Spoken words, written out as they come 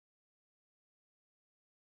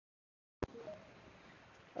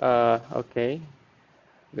Okay.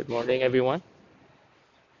 Good morning, everyone.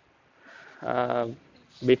 Uh,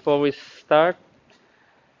 Before we start,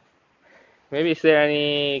 maybe is there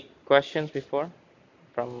any questions before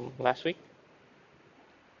from last week?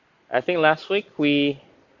 I think last week we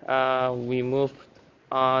moved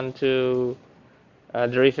on to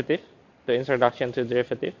derivative, the introduction to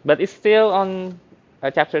derivative, but it's still on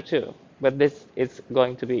chapter two. But this is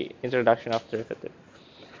going to be introduction of derivative.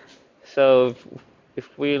 So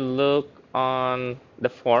if we look on the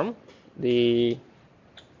form, the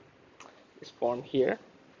this form here.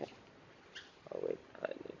 Okay. Oh wait, I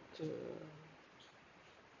need to.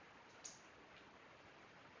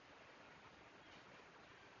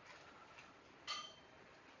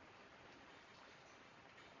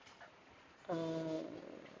 Uh,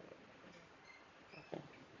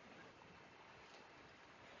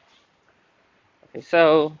 okay,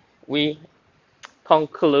 so we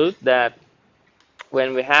conclude that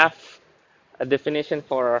when we have a definition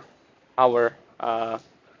for our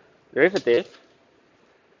derivative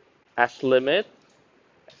as limit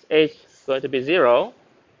as h is going to be 0,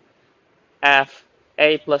 f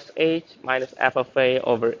a plus h minus f of a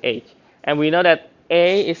over h. And we know that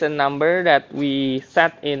a is a number that we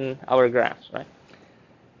set in our graphs, right?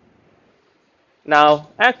 Now,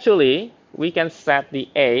 actually, we can set the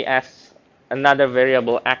a as another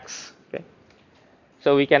variable x. Okay?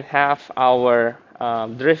 So we can have our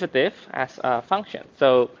derivative as a function.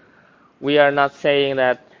 So we are not saying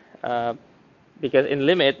that because in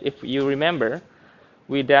limit, if you remember,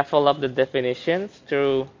 we develop the definitions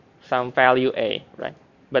through some value a, right?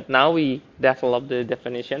 But now we develop the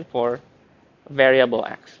definition for variable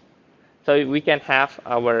x. So we can have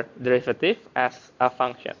our derivative as a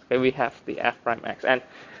function. Okay, we have the f prime x, and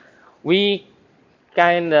we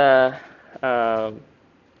kind of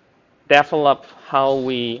develop how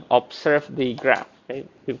we observe the graph. Okay?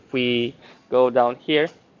 If we go down here,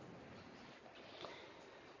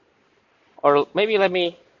 or maybe let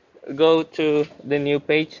me go to the new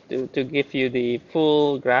page to give you the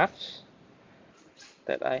full graphs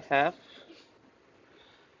that I have.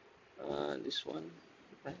 This one,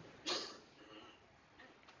 right?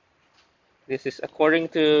 This is according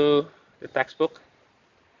to the textbook.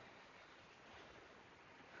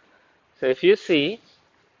 So if you see,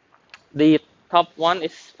 the top one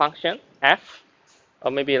is function f,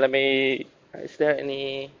 or maybe let me, is there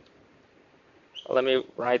any, let me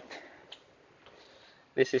write,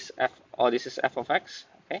 this is f, or this is f of x,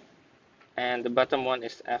 okay? And the bottom one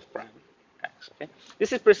is f prime x, okay?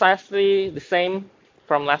 This is precisely the same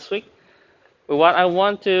from last week. But what I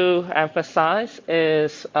want to emphasize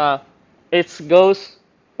is it goes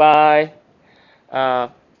by uh,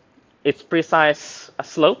 its precise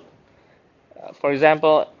slope. For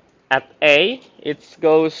example, at a, it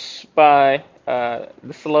goes by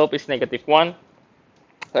the slope is -1,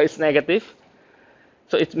 so it's negative.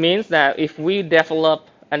 So it means that if we develop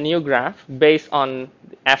a new graph based on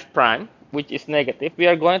f prime, which is negative, we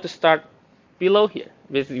are going to start below here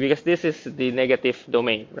because this is the negative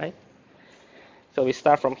domain, right? So we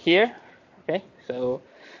start from here, okay? So,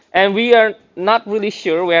 and we are not really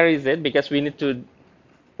sure where is it because we need to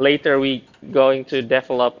later we going to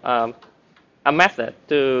develop a method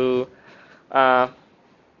uh,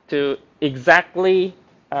 to exactly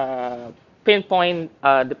pinpoint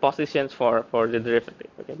the positions for the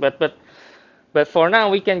derivative. Okay, but for now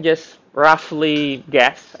we can just roughly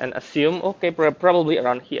guess and assume okay probably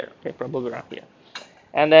around here. Okay, probably around here,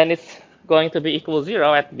 and then it's going to be equal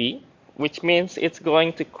 0 at b, which means it's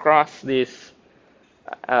going to cross this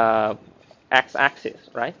uh, x-axis,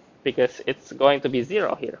 right? Because it's going to be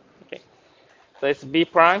 0 here. Okay, so it's b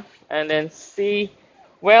prime, and then c.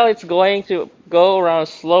 Well, it's going to go around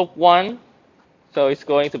slope 1, so it's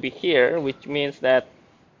going to be here, which means that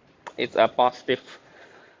it's a positive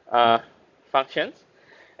uh, function.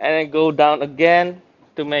 And then go down again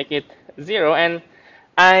to make it 0. And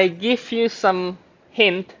I give you some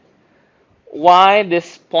hint why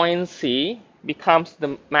this point C becomes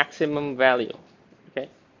the maximum value. Okay.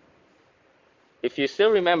 If you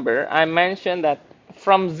still remember, I mentioned that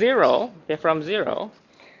from 0, okay, from 0,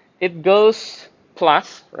 it goes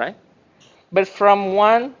plus, right? But from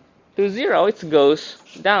 1 to 0, it goes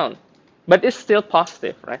down. But it's still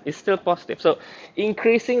positive, right? It's still positive. So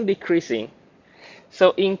increasing, decreasing.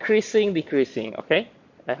 So increasing, decreasing, okay?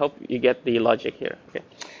 I hope you get the logic here. Okay.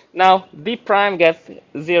 Now d prime gets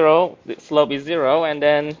 0, the slope is 0, and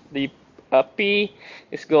then the p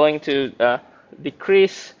is going to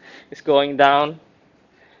decrease, it's going down.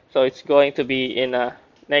 So it's going to be in a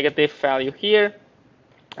negative value here,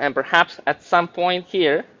 and perhaps at some point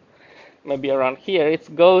here, maybe around here,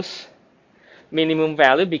 it goes minimum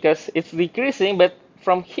value because it's decreasing, but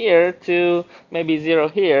from here to maybe 0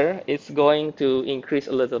 here, it's going to increase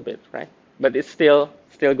a little bit, right? But it's still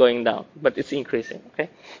going down, but it's increasing, okay?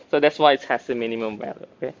 So that's why it has the minimum value,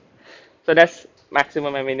 okay? So that's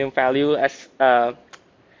maximum and minimum value as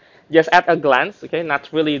just at a glance, okay? Not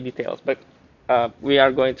really details, but we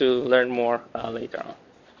are going to learn more later on.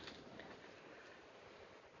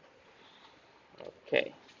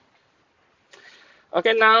 Okay.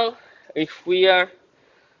 Okay, now if we are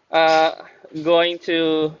uh, going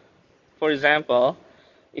to, for example,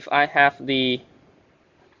 if I have the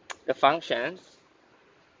function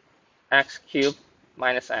x cubed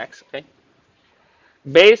minus x, okay,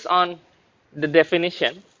 based on the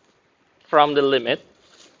definition from the limit,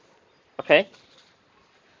 okay,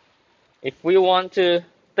 if we want to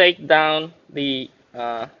take down the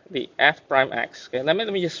f prime x, okay, let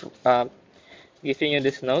me just giving you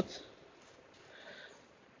this note.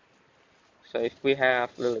 So if we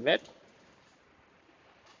have the limit,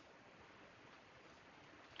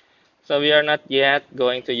 so we are not yet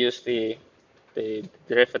going to use the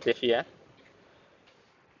derivative yet.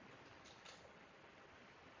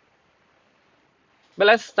 But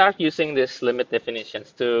let's start using these limit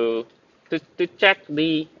definitions to check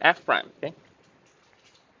the f prime. Okay.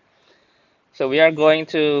 So we are going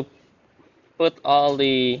to put all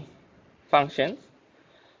the functions.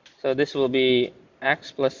 So this will be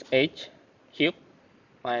x plus h cubed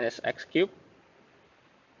minus x cubed.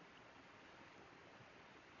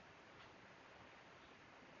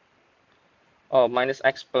 Oh, minus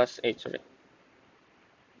x plus h, sorry.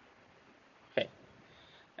 Okay.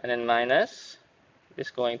 And then minus is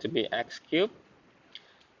going to be x cubed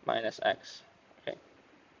minus x. Okay.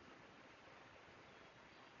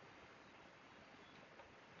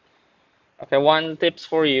 Okay, one tips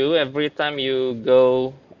for you, every time you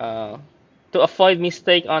go to avoid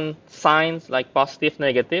mistake on signs like positive,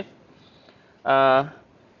 negative, uh,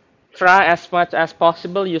 try as much as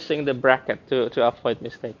possible using the bracket to avoid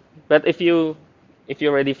mistake. But if you're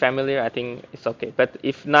already familiar, I think it's okay. But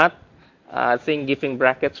if not, I think giving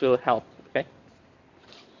brackets will help. Okay.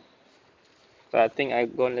 So I think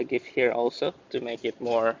I'm going to give here also to make it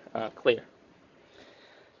more clear.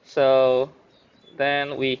 So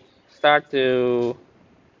then we start to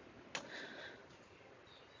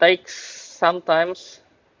takes sometimes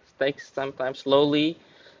slowly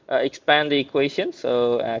expand the equation.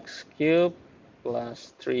 So x cubed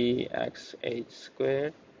plus 3xh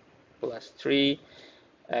squared plus 3x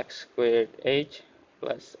squared h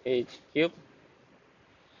plus h cubed,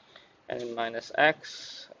 and then minus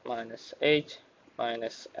x minus h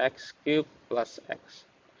minus x cubed plus x.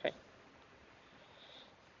 Okay.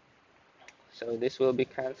 So this will be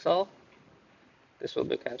cancelled. This will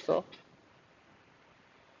be cancelled.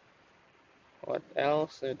 What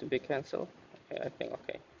else need to be cancelled? Okay, I think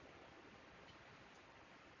okay.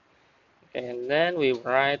 And then we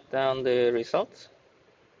write down the results.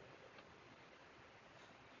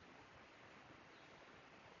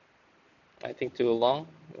 I think too long.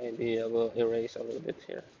 Maybe I will erase a little bit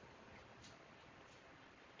here.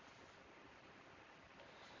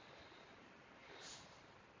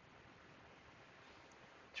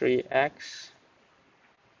 Three x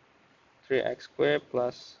squared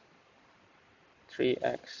plus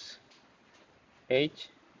 3x h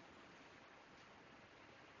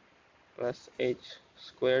plus h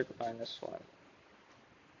squared minus 1.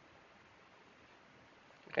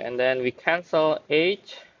 Okay, and then we cancel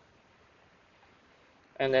h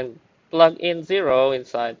and then plug in 0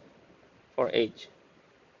 inside for h.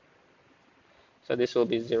 So this will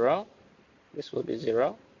be 0. This will be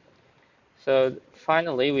 0. So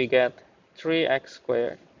finally we get 3x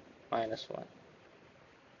squared minus 1.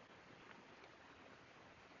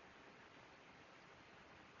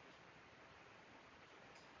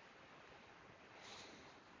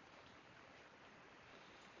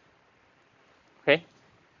 Okay.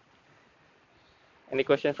 Any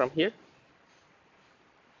question from here?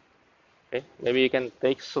 Okay. Maybe you can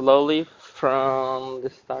take slowly from the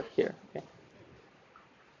start here. Okay.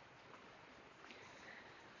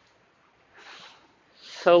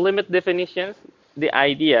 So limit definitions, the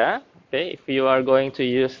idea, okay, if you are going to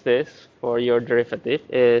use this for your derivative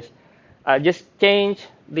is just change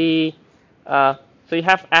the, so you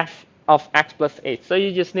have f of x plus h. So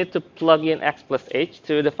you just need to plug in x plus h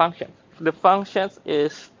to the function. The function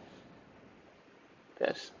is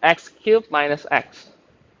this, x cubed minus x.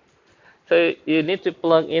 So you need to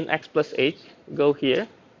plug in x plus h, go here.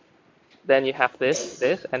 Then you have this,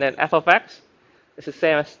 and then f of x is the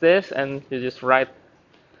same as this, and you just write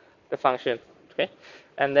the function, okay?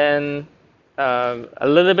 And then a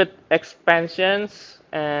little bit expansions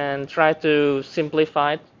and try to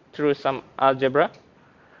simplify it through some algebra.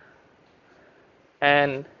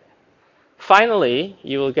 And finally,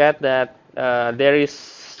 you will get that there is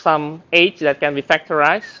some h that can be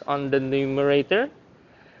factorized on the numerator.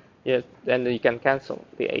 Yes, then you can cancel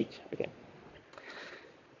the h. Okay.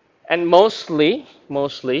 And mostly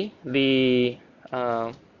the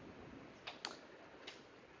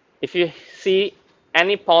if you see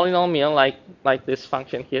any polynomial like this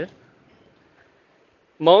function here,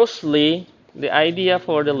 mostly the idea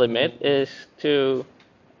for the limit is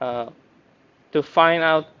uh, to find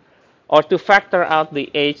out or to factor out the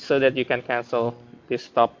h so that you can cancel this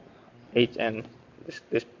top h and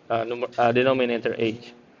this denominator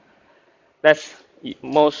h. That's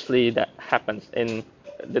mostly that happens in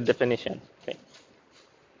the definition. Okay.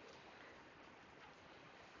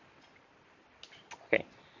 Okay.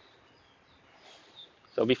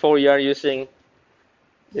 So before you are using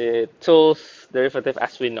the tools derivative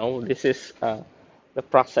as we know, this is the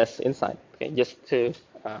process inside. Okay,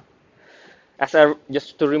 uh,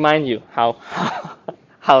 just to remind you how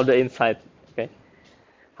how the inside, okay,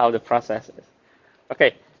 how the process is.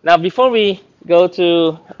 Okay, now before we go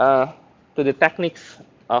to the techniques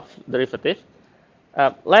of derivative,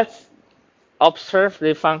 let's observe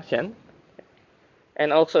the function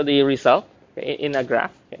and also the result, okay, in a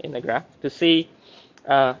graph, okay, to see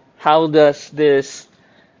how does this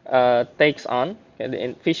takes on,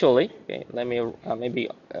 okay, visually. Okay, let me maybe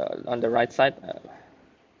on the right side.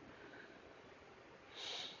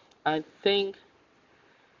 I think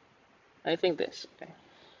I think this. Okay.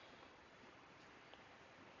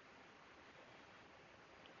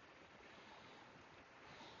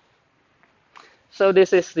 So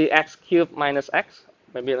this is the x cubed minus x.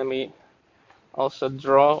 Maybe let me also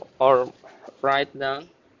draw or write down.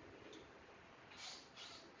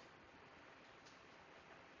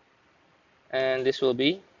 And this will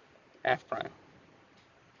be f prime.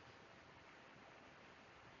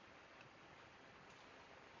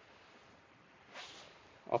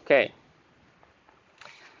 Okay.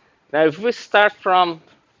 Now if we start from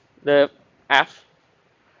the f,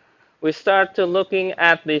 we start to looking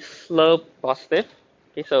at the slope positive.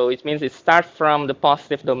 Okay, so it means it starts from the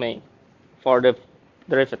positive domain for the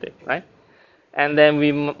derivative, right? And then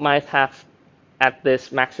we might have at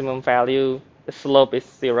this maximum value, the slope is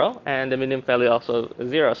 0, and the minimum value also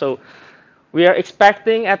 0. So we are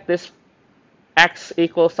expecting at this x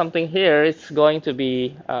equals something here, it's going to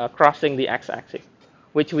be crossing the x-axis,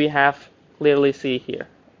 which we have clearly see here.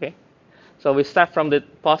 Okay, so we start from the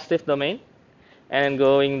positive domain and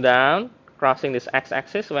going down, crossing this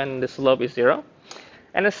x-axis when the slope is 0,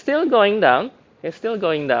 and it's still going down. It's still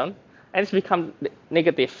going down, and it's become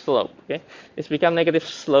negative slope. Okay, it's become negative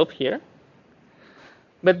slope here.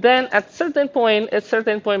 But then at certain point,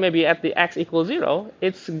 maybe at the x equals 0,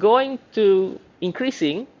 it's going to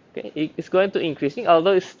increasing. Okay, it's going to increasing,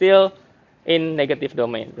 although it's still in negative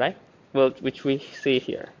domain, right? Well, which we see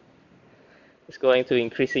here. It's going to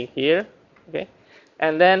increasing here. Okay,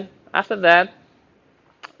 and then after that,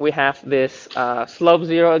 we have this slope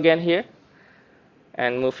 0 again here,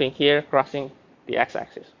 and moving here, crossing the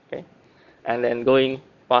x-axis. Okay, and then going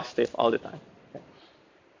positive all the time.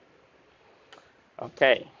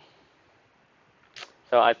 Okay.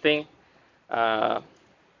 So I think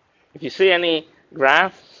if you see any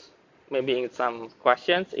graphs, maybe in some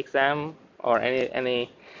questions, exam, or any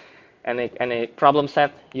problem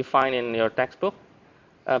set you find in your textbook,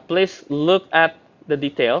 please look at the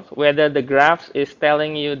details, whether the graph is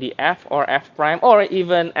telling you the f or f prime or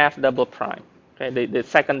even f double prime, okay, the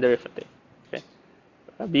second derivative.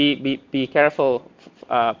 Okay, be careful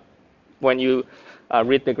when you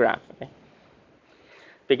read the graph, okay?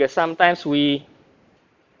 Because sometimes we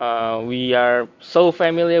are so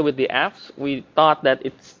familiar with the f's, we thought that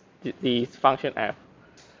it's the function f,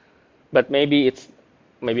 but maybe it's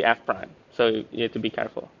maybe f prime. So you need to be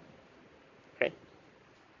careful. Okay.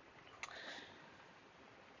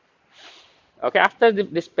 Okay. After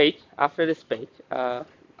this page, I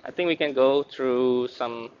think we can go through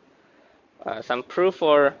some proof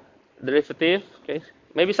for derivative. Okay.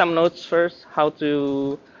 Maybe some notes first. How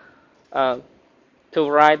uh, to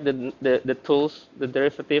write the tools, the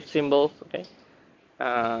derivative symbols. Okay.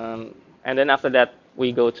 And then after that,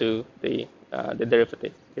 we go to the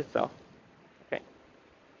derivative itself. Okay.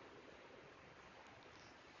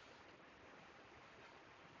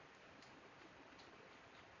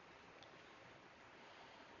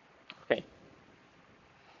 Okay.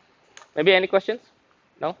 Maybe any questions?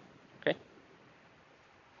 No? Okay.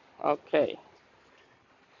 Okay.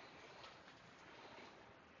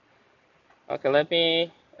 Okay. Let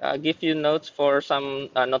me give you notes for some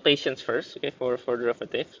notations first, okay, for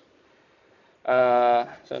derivatives.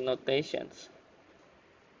 So notations.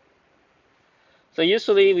 So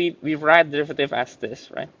usually we write derivative as this,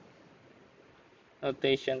 right?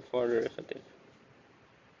 Notation for derivative.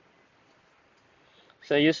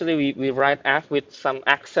 So usually we write f with some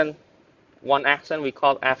accent, one accent we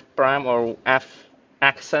call f prime or f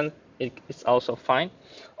accent. It's also fine.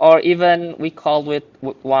 Or even we call with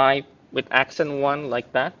y with accent one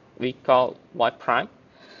like that. We call y prime.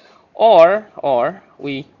 Or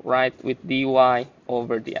we write with dy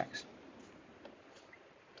over dx.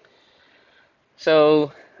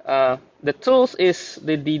 So the tools is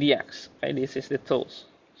the ddx. Okay, this is the tools.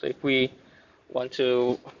 So if we want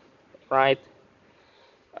to write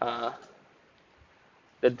uh,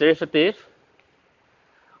 the derivative,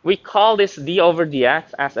 we call this d over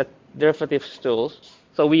dx as a derivative tool.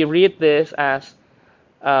 So we read this as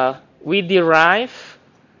we derive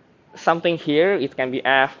something here. It can be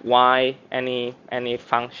f, y, any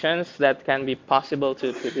functions that can be possible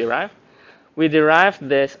to derive. We derive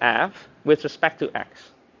this f with respect to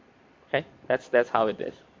x. Okay, that's how it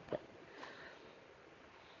is. Okay.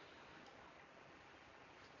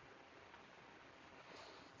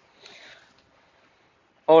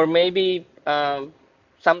 Or maybe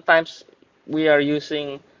sometimes we are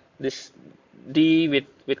using this d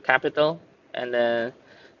with capital and then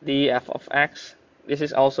df of x. This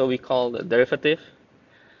is also we call the derivative.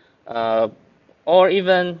 Uh, or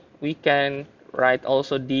even we can write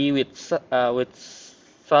also d with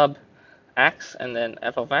sub x and then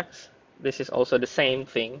f of x. This is also the same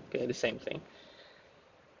thing. Okay, the same thing.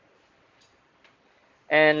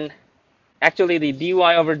 And actually, the dy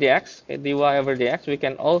over dx, okay, dy over dx, we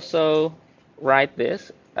can also write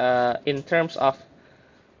this in terms of,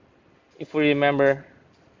 if we remember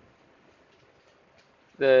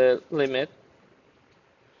the limit,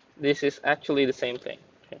 this is actually the same thing.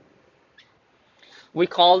 Okay. We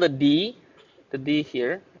call the d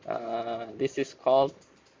here, this is called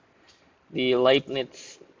the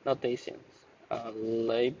Leibniz notation.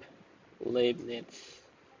 Leibniz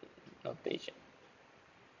notation.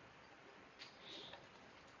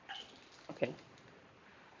 Okay.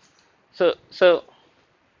 So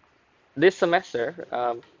this semester,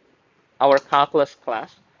 our calculus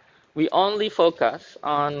class, we only focus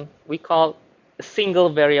on, we call single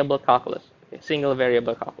variable calculus. Okay, single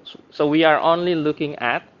variable calculus. So we are only looking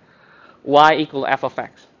at y equal f of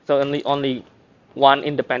x. So only one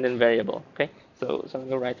independent variable. Okay. So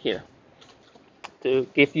go right here to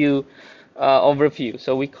give you overview.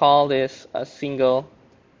 So we call this a single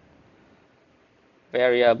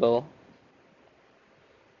variable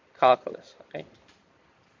calculus. Okay.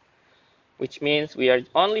 Which means we are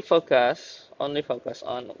only focus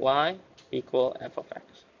on y equal f of x.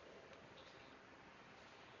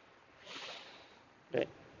 Okay.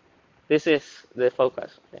 This is the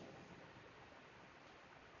focus. Okay.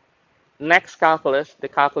 Next calculus, the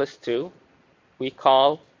calculus 2, we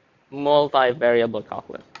call multivariable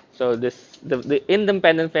calculus. So the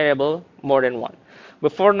independent variable more than one.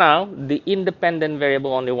 But for now, the independent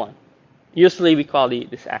variable only one. Usually we call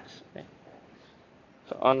this x. Okay.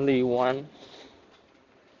 So only one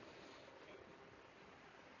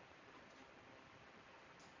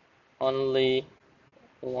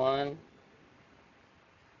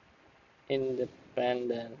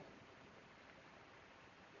independent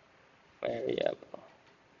variable.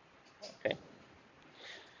 Okay.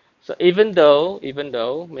 So even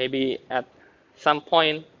though maybe at some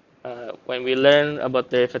point when we learn about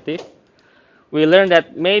derivative, we learn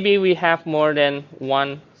that maybe we have more than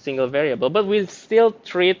one single variable, but we still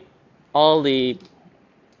treat all the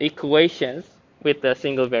equations with the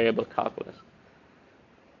single variable calculus.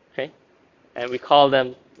 Okay, and we call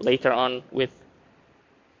them later on with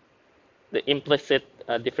the implicit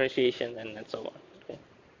differentiation and so on. Okay.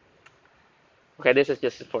 Okay, this is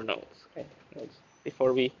just for notes. Okay, notes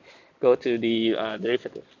before we go to the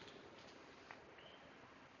derivative.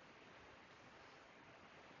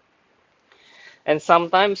 And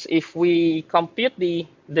sometimes if we compute the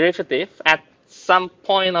derivative at some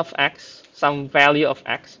point of x, some value of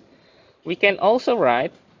x, we can also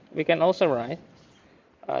write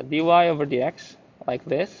dy over dx like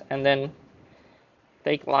this, and then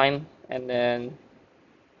take line and then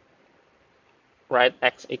write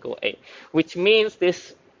x equal a, which means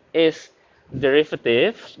this is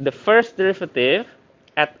derivative, the first derivative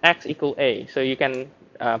at x equal a. So you can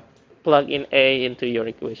plug in a into your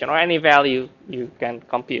equation or any value you can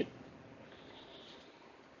compute.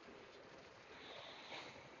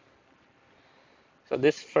 So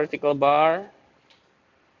this vertical bar,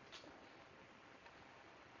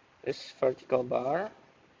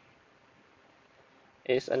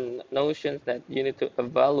 is a notion that you need to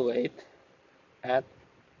evaluate at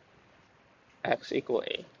x equal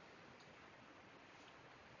a.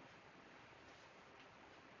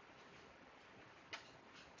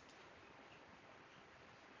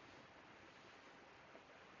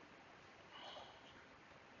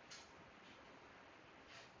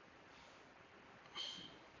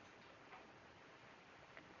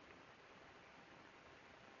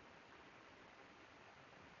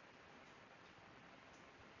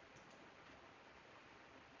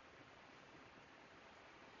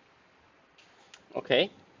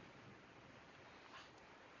 Okay.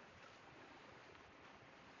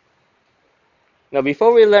 Now,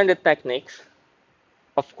 before we learn the techniques,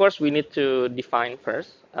 of course, we need to define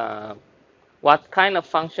first what kind of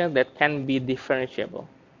function that can be differentiable.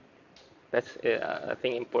 That's, I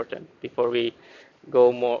think, important before we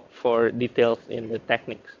go more for details in the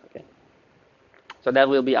techniques. Okay. So that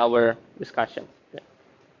will be our discussion. Okay.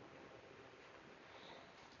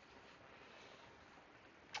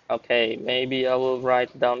 Okay, maybe I will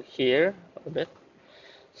write down here a little bit.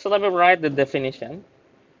 So let me write the definition.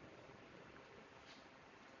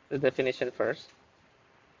 The definition first.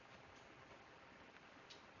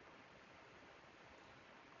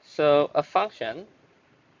 So a function,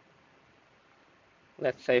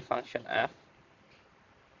 let's say function f,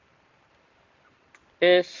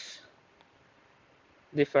 is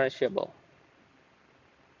differentiable.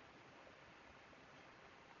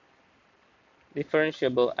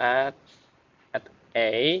 Differentiable at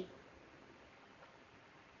a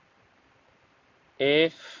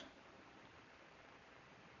if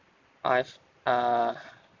I've,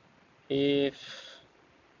 if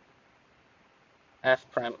f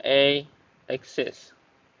prime a exists.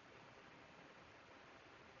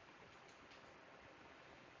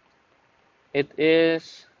 It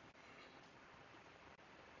is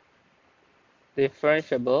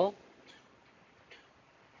differentiable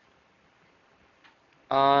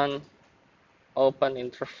on open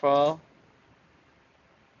interval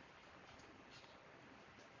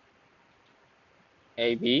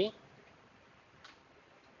AB.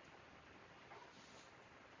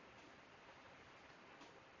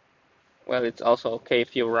 Well, it's also okay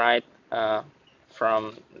if you write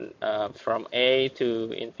from from a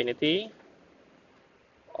to infinity,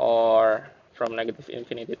 or from negative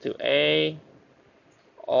infinity to a,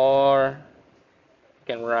 or you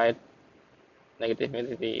can write negative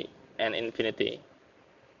infinity and infinity.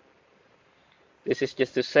 This is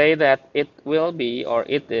just to say that it will be, or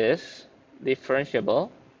it is, differentiable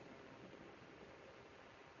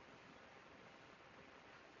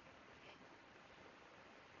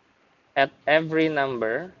at every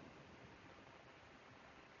number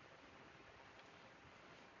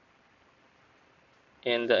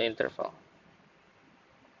in the interval.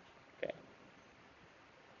 Okay.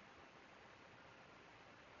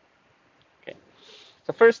 Okay.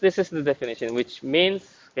 So first, this is the definition, which means,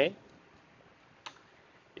 okay,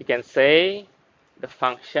 you can say the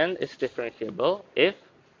function is differentiable if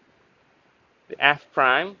the f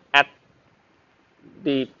prime at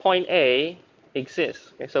the point A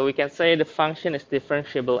exists. Okay, so we can say the function is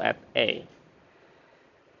differentiable at A.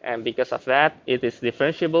 And because of that, it is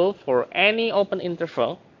differentiable for any open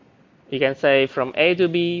interval. You can say from A to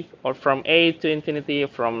B, or from A to infinity,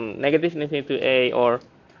 from negative infinity to A, or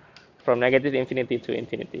from negative infinity to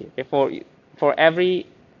infinity. Okay, for every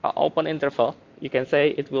open interval, you can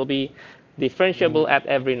say it will be differentiable at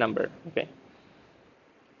every number. Okay.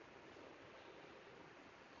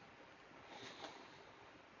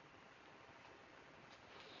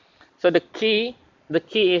 So the key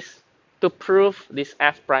is to prove this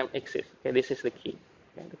f prime exists. Okay, this is the key.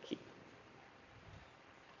 Okay, the key.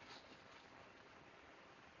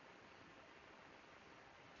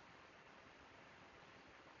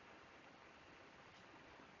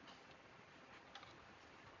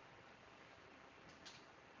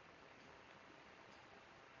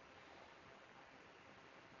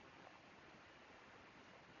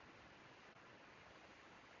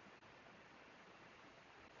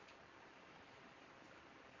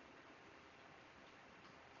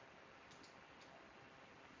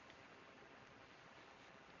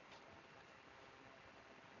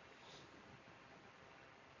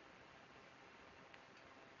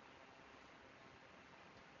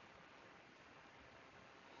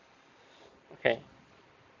 Okay.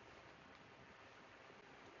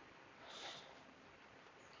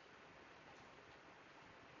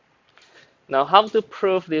 Now, how to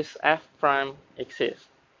prove this f prime exists?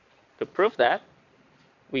 To prove that,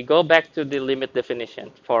 we go back to the limit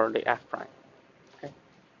definition for the f prime. Okay.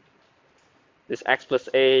 This x plus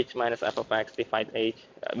h minus f of x divided h.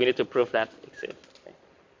 We need to prove that exists. Okay.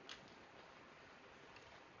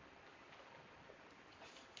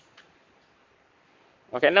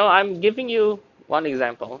 Okay, now I'm giving you one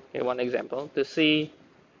example, okay, one example to see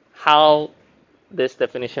how this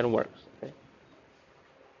definition works. Okay.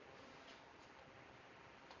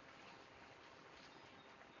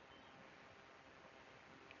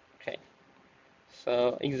 Okay.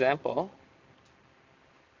 So example,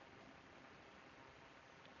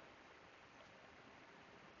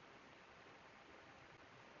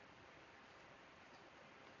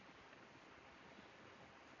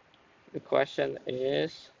 the question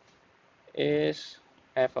is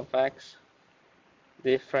f of x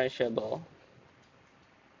differentiable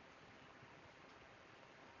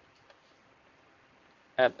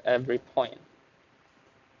at every point?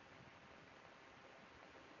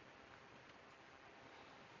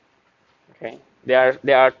 Okay.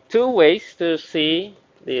 There are two ways to see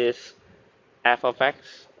this f of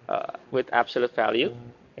x with absolute value,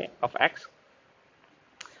 okay, of x.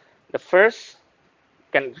 The first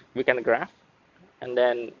we can graph and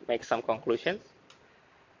then make some conclusions.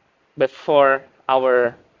 But for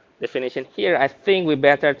our definition here, I think we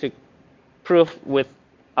better to prove with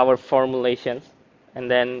our formulations,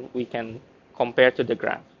 and then we can compare to the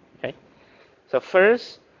graph. Okay. So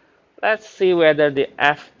first, let's see whether the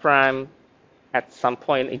f prime at some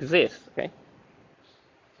point exists. Okay.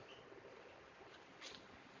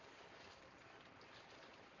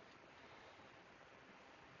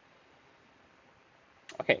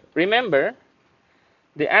 Okay. Remember,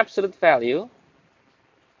 the absolute value,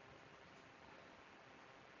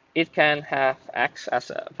 it can have x as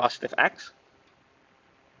a positive x,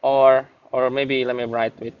 or maybe let me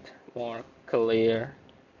write with more clear.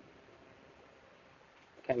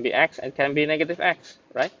 It can be x and can be negative x,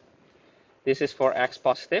 right? This is for x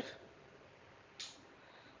positive.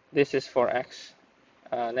 This is for x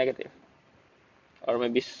negative, or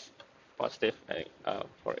maybe positive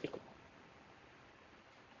for equal.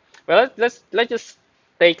 Well, let's just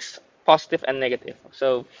take positive and negative.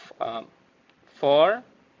 So for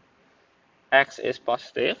x is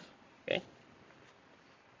positive, okay,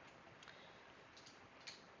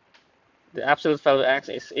 the absolute value of x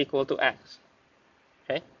is equal to x,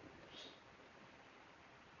 okay.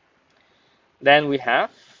 Then we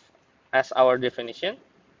have as our definition.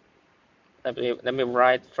 Let me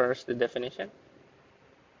write first the definition.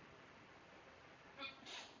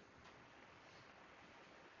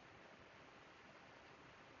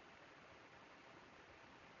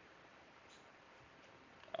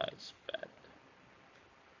 It's bad.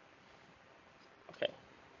 Okay.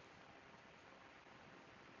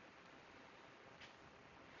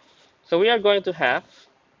 So we are going to have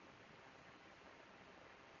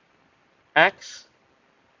x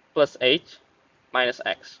plus h minus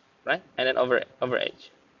x, right? And then over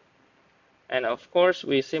h. And of course,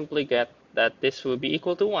 we simply get that this will be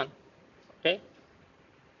equal to 1. Okay?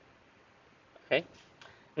 Okay.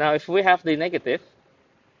 Now, if we have the negative,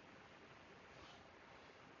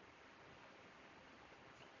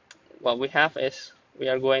 what we have is we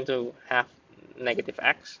are going to have negative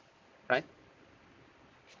x, right?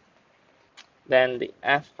 Then the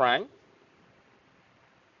f prime,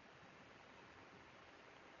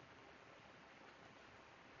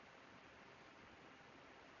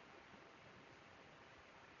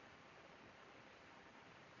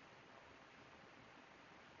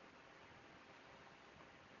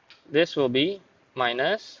 this will be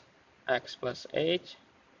minus x plus h,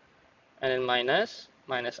 and then minus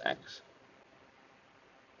x.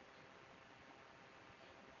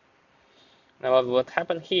 Now what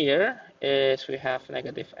happened here is we have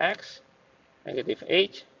negative x, negative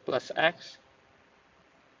h plus x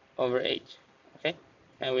over h. Okay,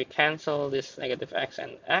 and we cancel this negative x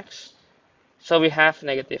and x, so we have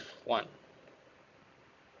negative 1.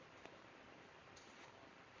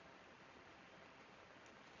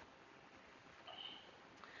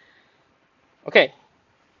 Okay,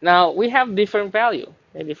 now we have different value,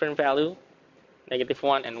 a different value, negative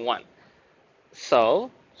 1 and 1.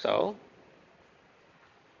 So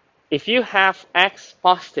if you have x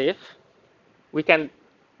positive, we can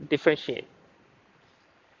differentiate.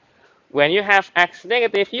 When you have x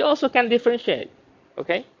negative, you also can differentiate.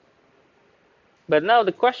 Okay? But now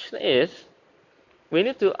the question is, we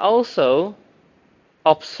need to also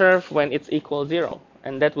observe when it's equal 0.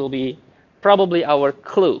 And that will be probably our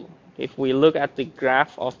clue. If we look at the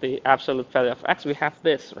graph of the absolute value of x, we have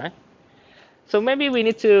this, right? So maybe we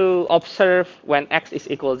need to observe when x is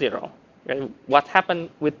equal 0. Okay? What happened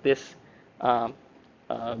with this, the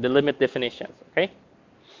limit definitions, okay?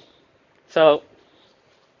 So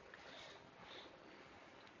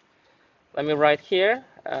let me write here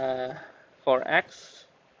for x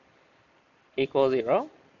equals 0,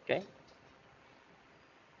 okay?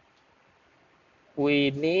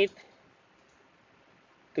 we need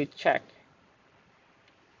to check.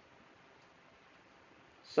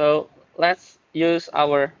 So let's use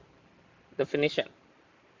our definition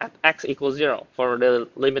at x equals 0 for the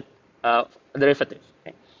limit derivative.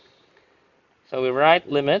 Okay? So we write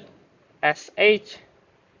limit sh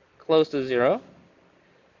close to 0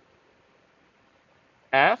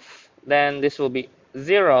 f, then this will be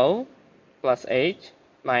 0 plus h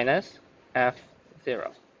minus f0.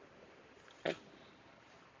 Okay?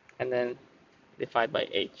 And then divide by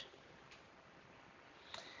h.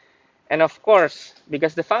 And of course,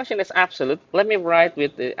 because the function is absolute, let me write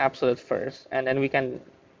with the absolute first, and then we can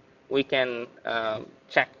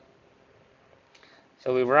check.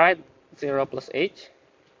 So we write 0 plus h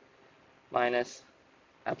minus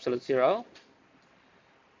absolute 0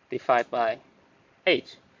 divided by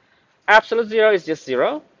h. Absolute 0 is just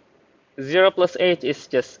 0. 0 plus h is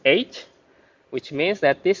just h, which means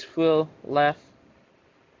that this will leave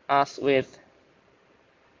us with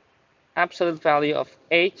absolute value of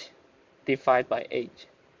h divided by h.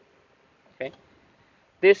 Okay,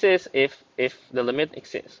 this is if the limit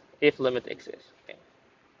exists. If limit exists. Okay.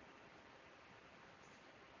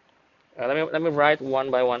 Let me write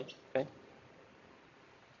one by one. Okay.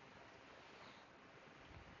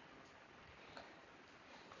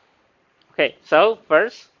 Okay. So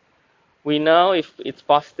first, we know if it's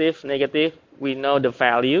positive, negative. We know the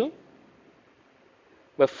value.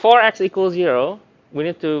 But for x equals 0, we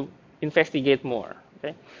need to investigate more.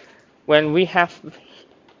 Okay. When we have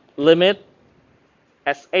limit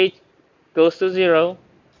as h goes to 0,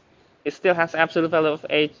 it still has absolute value of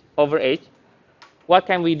h over h. What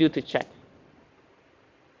can we do to check?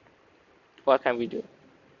 What can we do?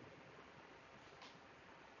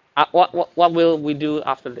 What will we do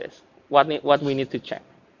after this? What we need to check?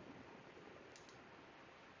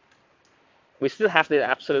 We still have the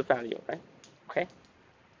absolute value, right? Okay,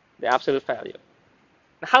 the absolute value.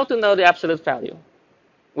 How to know the absolute value?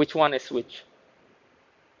 Which one is which?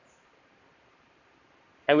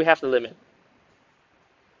 And we have the limit.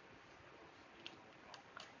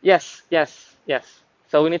 Yes, yes, yes.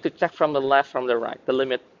 So we need to check from the left, from the right, the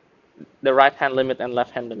limit, the right hand limit and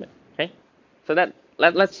left hand limit. Okay. So that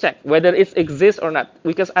let's check whether it exists or not.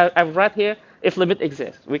 Because I've read here if limit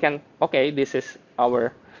exists, we can okay, this is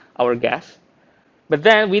our guess. But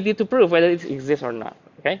then we need to prove whether it exists or not.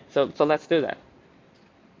 Okay. So let's do that.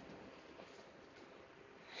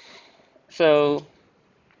 So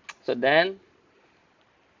then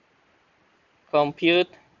compute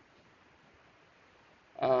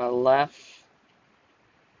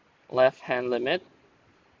left hand limit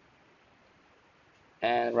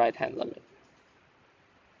and right hand limit.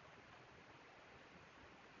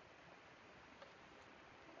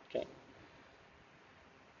 Okay.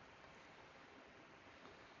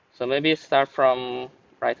 So maybe start from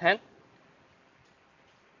right hand.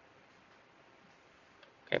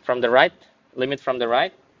 Okay, from the right, limit from the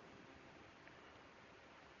right.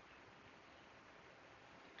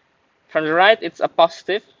 From the right, it's a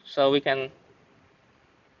positive, so we can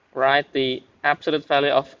write the absolute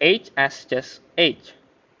value of h as just h.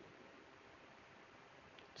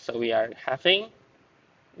 So we are having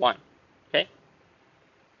 1. Okay.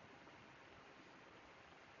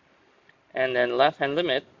 And then left hand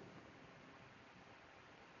limit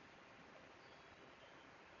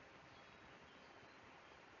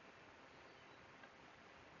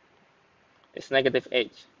is negative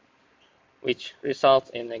h, which results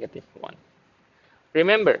in negative 1.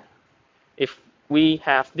 Remember, if we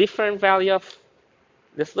have different value of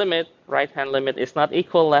this limit, right hand limit is not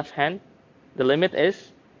equal left hand, the limit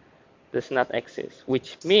does not exist,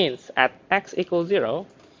 which means at x equals 0,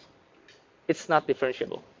 it's not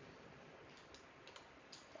differentiable.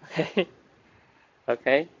 Okay.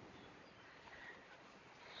 Okay.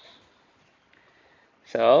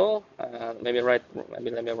 So maybe let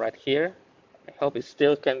me write here. I hope it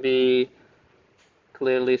still can be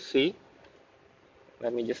clearly see.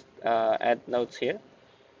 Let me just add notes here.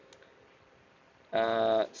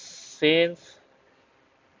 Since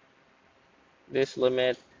this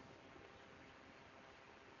limit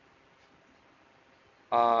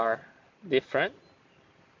are different,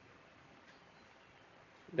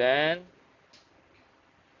 then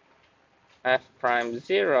f prime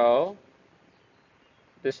 0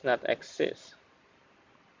 does not exist.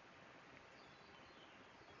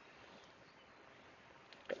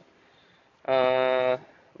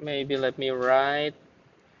 Maybe let me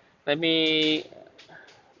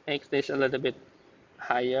make this a little bit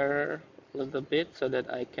higher, a little bit, so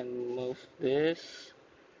that I can move this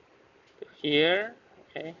to here.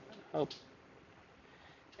 Okay, hope,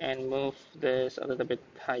 and move this a little bit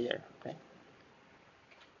higher. Okay.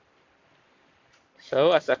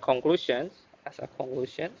 So as a conclusion,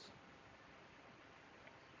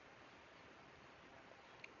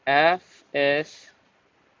 f is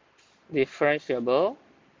differentiable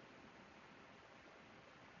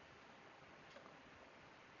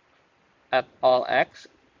at all x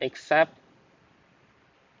except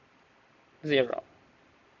 0,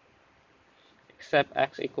 except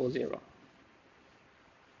x equals 0.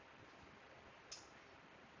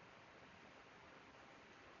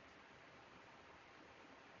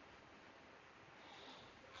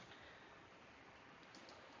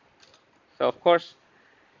 So of course,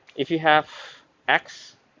 if you have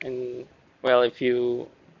x, and well, if you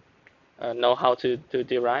know how to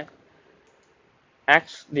derive,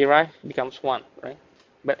 x derived becomes 1, right?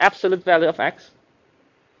 But absolute value of x,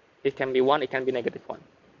 it can be 1, it can be negative 1.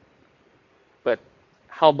 But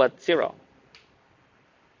how about 0?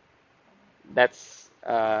 That's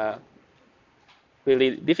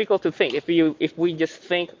really difficult to think if we just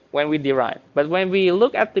think when we derive. But when we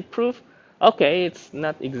look at the proof, okay, it's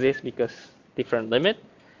not exist because different limit.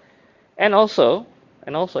 And also,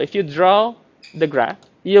 if you draw the graph,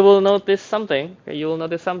 you will notice something. Okay, you will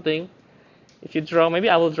notice something. If you draw, maybe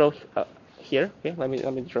I will draw here. Okay, let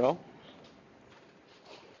me draw.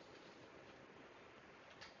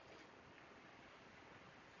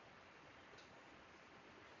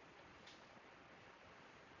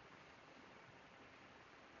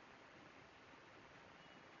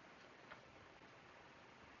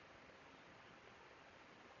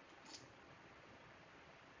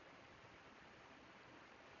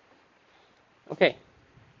 Okay.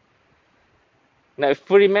 Now, if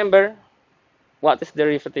we remember what is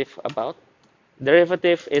derivative about,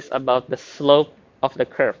 derivative is about the slope of the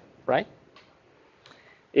curve, right?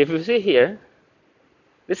 If you see here,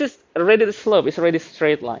 this is already the slope. It's already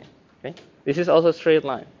straight line. Okay. This is also straight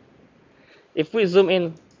line. If we zoom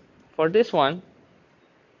in for this one,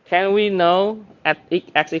 can we know at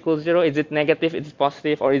x equals 0, is it negative, is it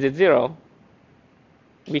positive, or is it 0?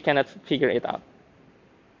 We cannot figure it out,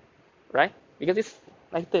 right? Because it's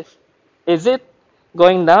like this. Is it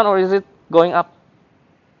going down or is it going up?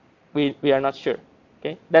 We are not sure.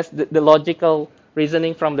 Okay, that's the logical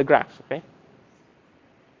reasoning from the graph. Okay,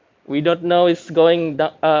 we don't know it's going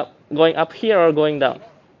up here or going down.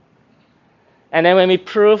 And then when we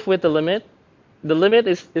prove with the limit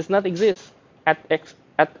is not exist at x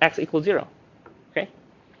equals 0. Okay,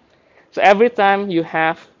 so every time you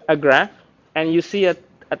have a graph and you see a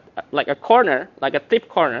like a corner, like a tip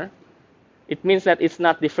corner, it means that it's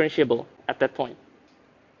not differentiable at that point.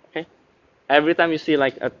 Okay, every time you see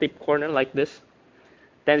like a tip corner like this,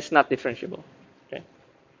 then it's not differentiable. Okay,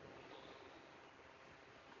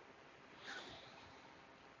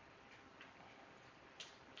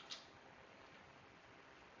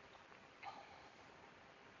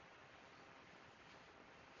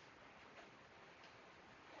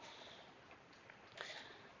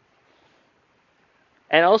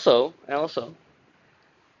 and also,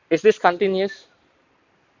 is this continuous?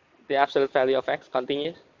 The absolute value of x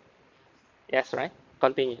continuous? Yes, right?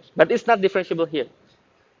 Continuous, but it's not differentiable here,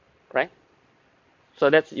 right? So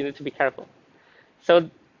that's you need to be careful. So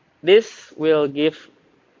this will give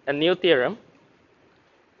a new theorem.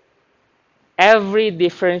 Every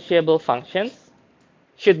differentiable function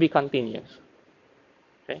should be continuous.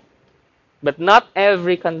 Okay, but not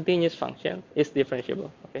every continuous function is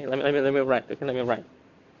differentiable. Okay, let me write. Okay, let me write.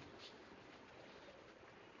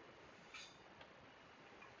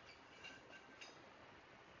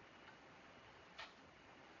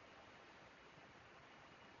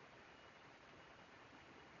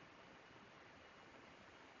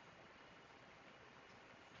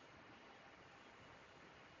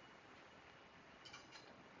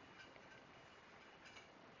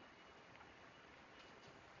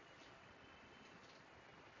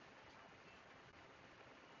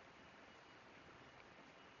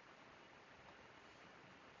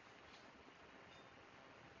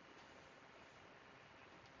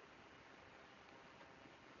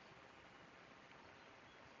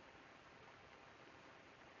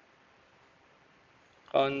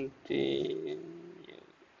 Continuous.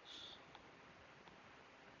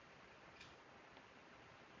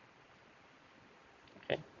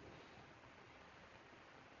 Okay.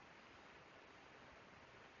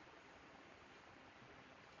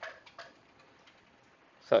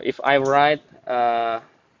 So if I write, or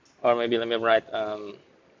maybe let me write,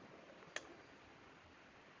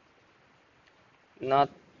 not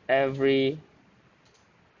every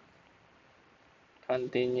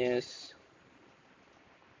continuous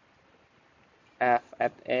f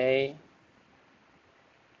at a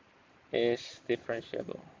is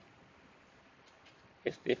differentiable.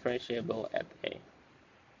 is differentiable at A.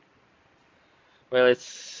 Well,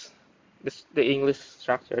 it's the English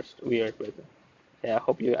structure is weird, but yeah, I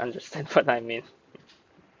hope you understand what I mean.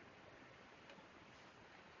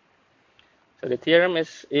 So the theorem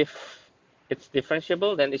is if it's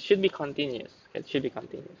differentiable, then it should be continuous. It should be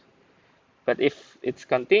continuous. But if it's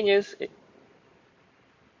continuous,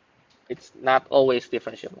 it's not always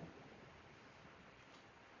differentiable.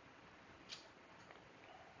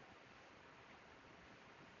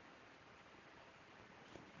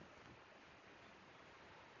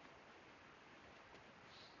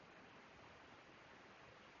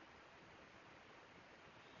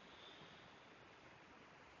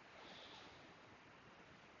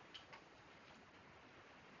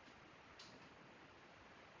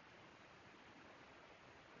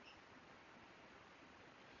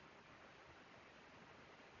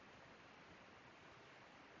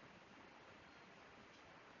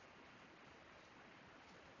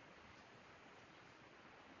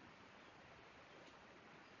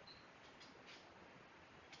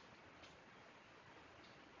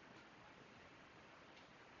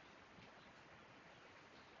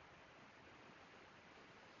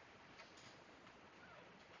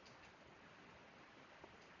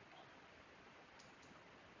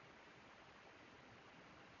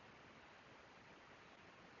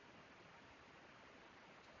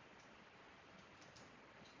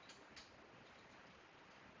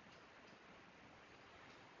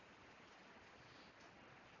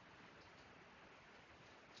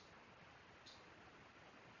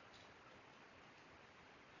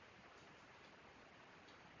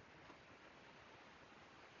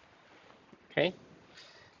 Okay.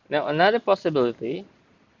 Now another possibility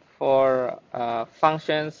for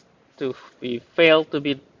functions to be fail to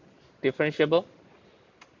be differentiable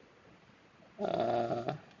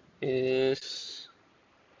uh, is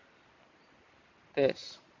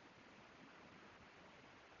this.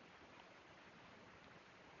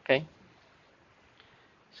 Okay.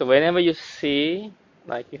 So whenever you see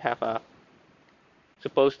like you have a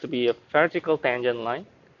supposed to be a vertical tangent line,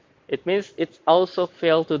 it means it's also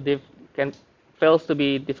fails to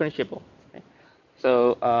be differentiable. Okay?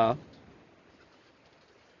 So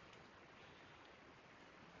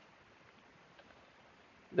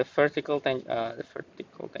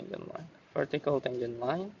vertical tangent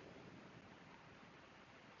line.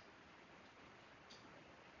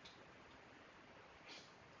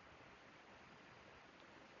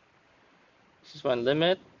 This is one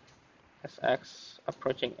limit as x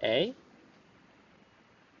approaching a.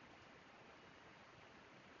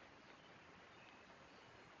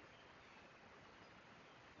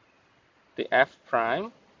 The f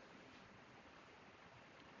prime.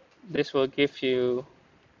 This will give you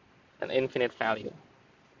an infinite value.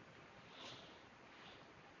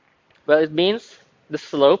 Well, it means the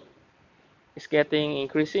slope is getting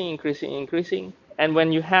increasing. And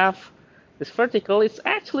when you have this vertical, it's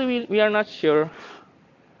actually we are not sure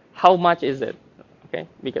how much is it. Okay,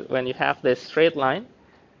 because when you have this straight line,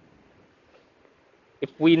 if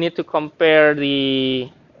we need to compare the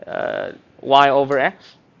y over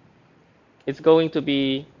x, it's going to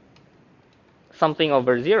be something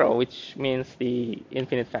over 0, which means the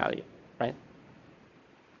infinite value, right?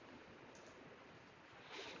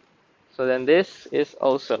 So then this is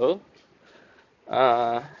also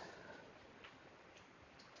uh,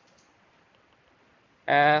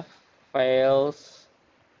 f fails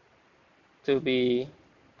to be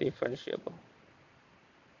differentiable.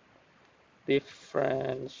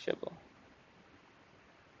 Differentiable.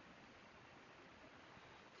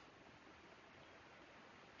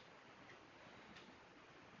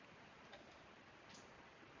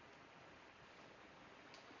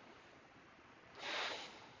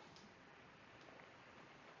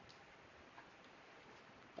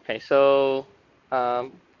 Okay, so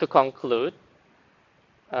to conclude,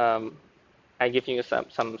 um, I give you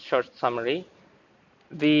some short summary.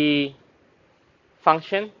 The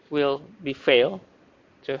function will be fail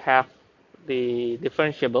to have the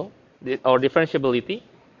differentiable or differentiability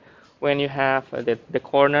when you have the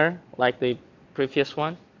corner like the previous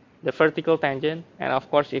one, the vertical tangent, and of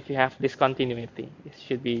course if you have discontinuity, it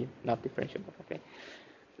should be not differentiable. Okay,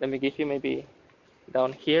 let me give you maybe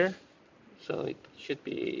down here, so it should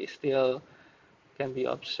be still can be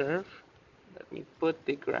observed. Let me put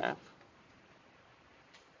the graph.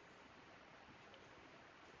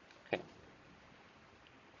 Okay,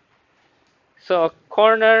 so a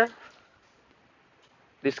corner,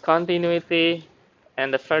 discontinuity,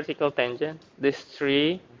 and the vertical tangent, these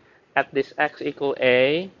three at this x equal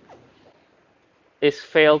a is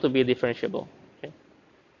failed to be differentiable. Okay.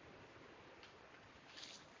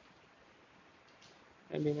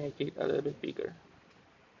 maybe make it a little bit bigger.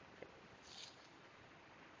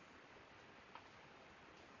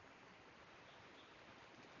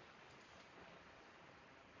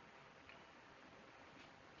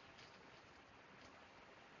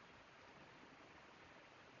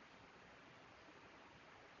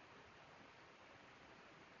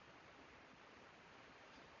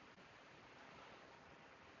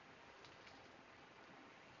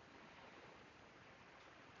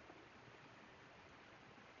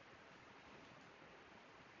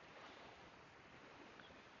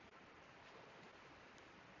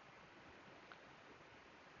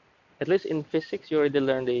 At least in physics, you already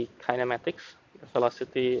learned the kinematics, the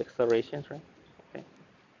velocity, accelerations, right? Okay.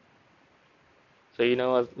 So you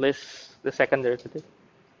know at least the second derivative.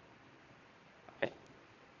 Okay.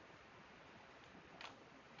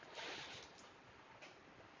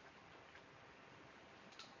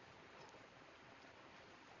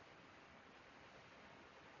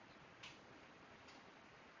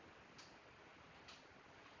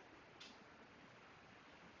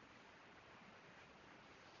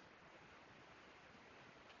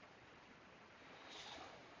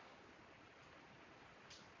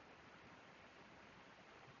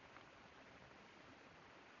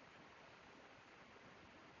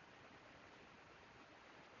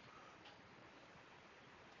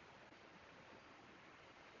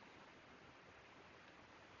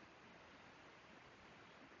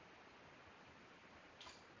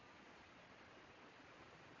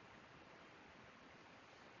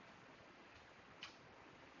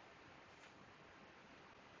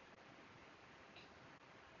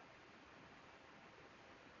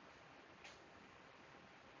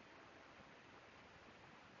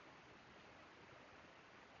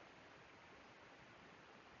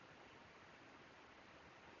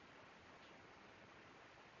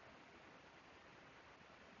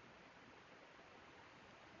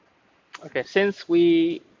 Okay. Since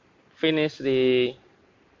we finished the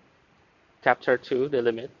chapter 2, the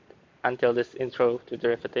limit, until this intro to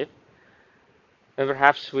derivative, then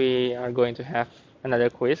perhaps we are going to have another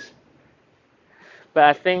quiz. But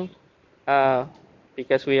I think uh,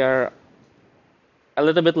 because we are a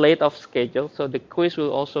little bit late of schedule, so the quiz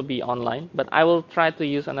will also be online, but I will try to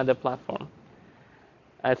use another platform.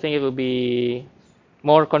 I think it will be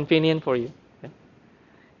more convenient for you. Okay?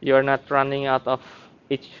 You're not running out of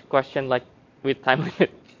each question like with time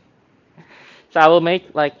limit. So I will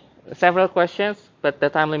make like several questions, but the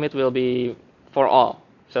time limit will be for all.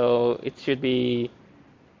 So it should be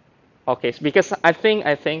okay. Because I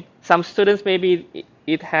think some students maybe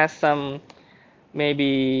it has some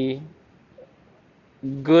maybe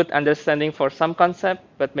good understanding for some concept,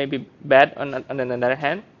 but maybe bad on another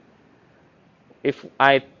hand. If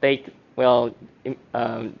I take well,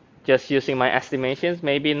 just using my estimations,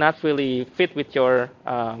 maybe not really fit with your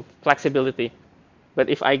flexibility. But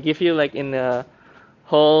if I give you like in the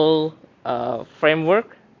whole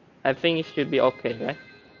framework, I think it should be okay, right?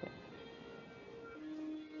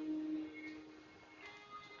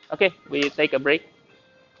 Okay, we take a break.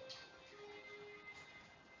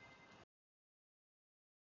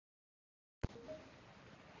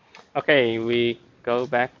 Okay, we go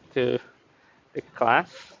back to the class.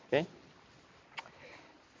 Okay,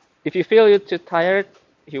 if you feel you're too tired,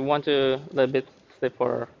 if you want to a little bit sleep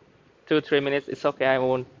for 2 3 minutes, it's okay. I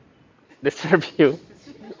won't disturb you.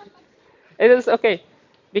 It is okay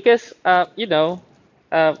because uh,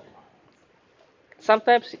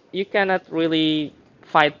 sometimes you cannot really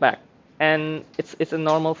fight back, and it's a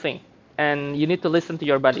normal thing, and you need to listen to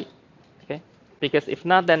your body, okay? Because if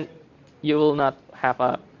not, then you will not have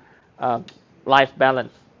a life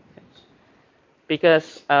balance.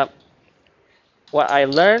 Because what I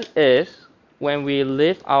learned is when we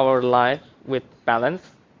live our life with balance,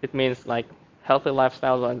 it means like healthy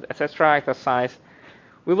lifestyle and etc. exercise,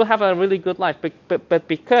 we will have a really good life. But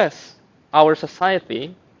because our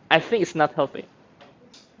society, I think it's not healthy.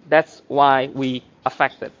 That's why we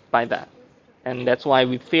affected by that, and that's why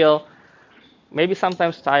we feel maybe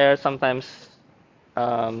sometimes tired, sometimes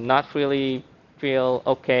not really feel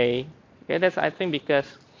okay. Okay, that's I think because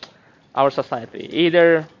our society,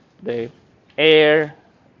 either the air,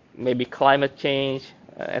 maybe climate change,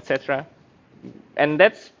 etc. And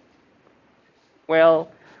that's well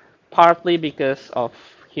partly because of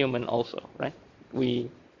human also, right? We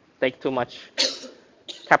take too much,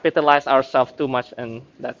 capitalize ourselves too much, and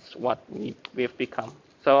that's what we've become.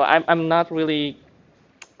 So I'm not really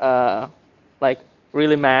uh, like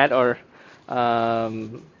really mad or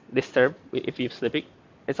disturbed if you're sleeping.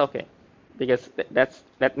 It's okay because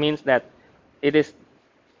that means that it is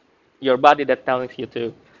your body that telling you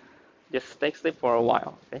to just take sleep for a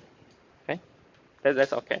while. Okay, okay.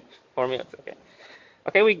 That's okay. For me, it's okay.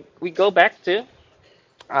 Okay, we go back to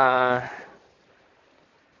uh,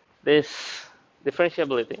 this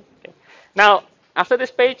differentiability. Okay. Now, after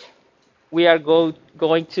this page, we are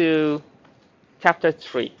going to chapter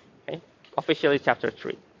 3, okay? Officially chapter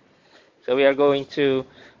 3. So we are going to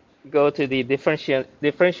go to the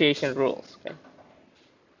differentiation rules. Okay?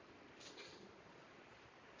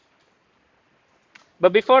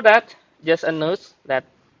 But before that, just a note that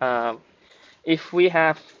um, if we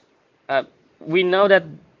have, uh, we know that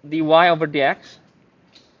dy over dx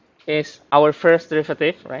is our first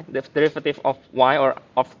derivative, right? The derivative of y or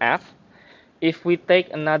of f. If we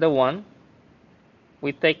take another one,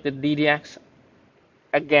 we take the ddx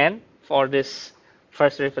again for this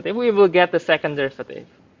first derivative, we will get the second derivative.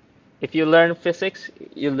 If you learn physics,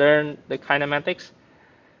 you learn the kinematics,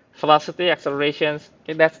 velocity, accelerations,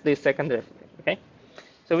 okay, that's the second derivative, okay?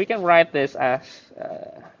 So we can write this as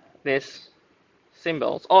this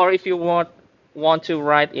symbols, or if you want to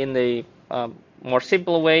write in the more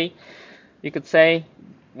simple way, you could say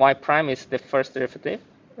y prime is the first derivative,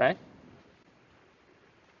 right?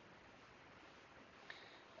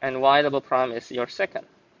 And y double prime is your second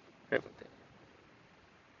derivative.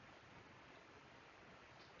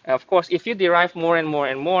 And of course, if you derive more and more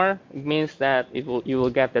and more, it means that you will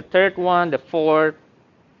get the third one, the fourth,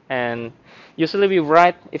 and usually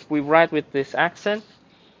if we write with this accent,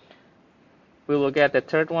 we will get the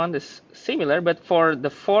third one. This similar, but for the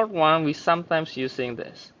fourth one, we sometimes using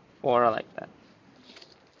this or like that.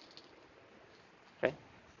 Okay.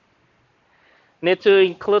 Need to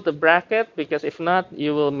include the bracket because if not,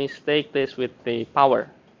 you will mistake this with the power.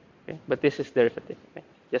 Okay. But this is derivative.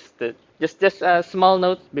 Okay. Just a small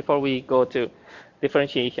note before we go to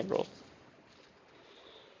differentiation rules.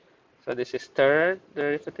 So this is third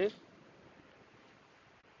derivative.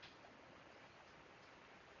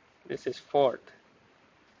 This is fourth.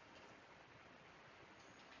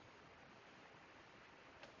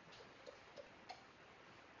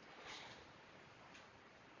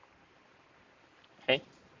 Okay.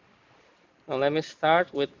 Now let me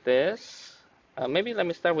start with this. Maybe let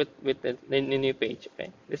me start with the new page.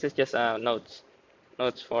 Okay. This is just notes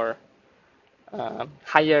for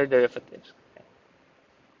higher derivatives.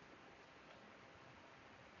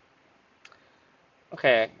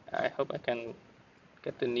 Okay, I hope I can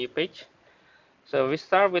get the new page. So we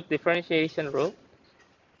start with differentiation rule.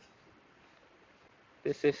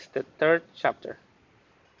 This is the third chapter.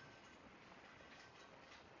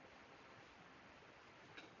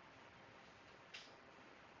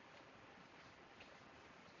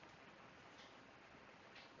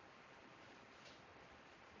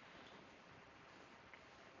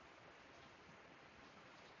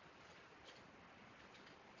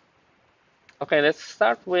 Okay, let's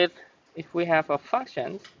start with if we have a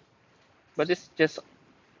function, but it's just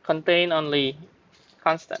contain only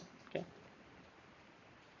constant. Okay.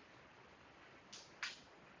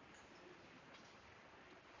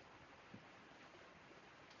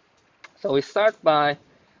 So we start by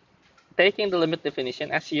taking the limit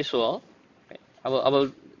definition as usual. Okay. I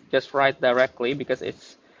will just write directly because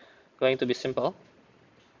it's going to be simple.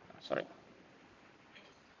 Sorry.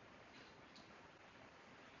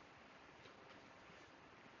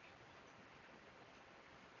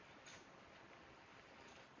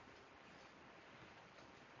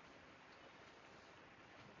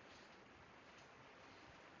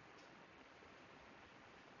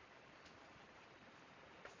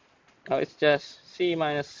 Now it's just c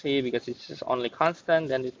minus c because it's just only constant,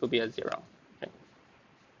 then it will be a 0. Okay.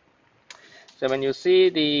 So when you see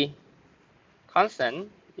the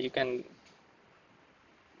constant, you can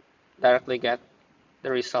directly get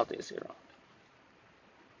the result is 0.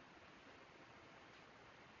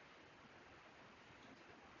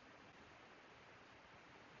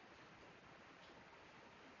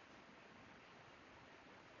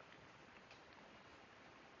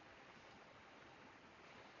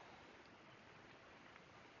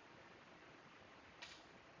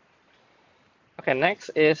 Okay, next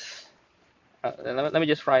is, let me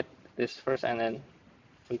just write this first and then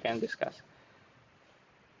we can discuss.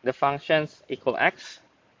 The functions equal x,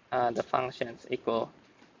 the functions equal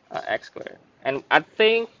x squared. And I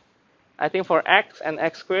think for x and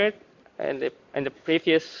x squared, in the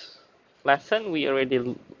previous lesson, we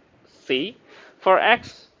already see. For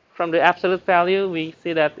x, from the absolute value, we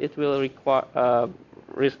see that it will require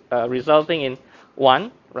resulting in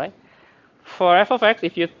 1, right? For f of x,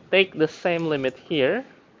 if you take the same limit here,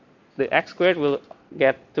 the x squared will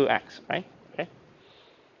get 2x, right? Okay.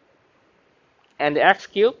 And the x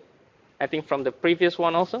cubed, I think from the previous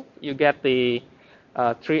one also, you get the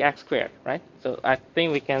 3x squared, right? So I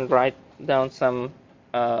think we can write down some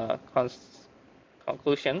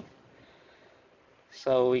conclusion.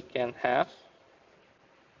 So we can have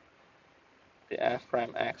the f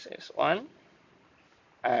prime x is 1,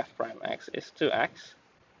 f prime x is 2x,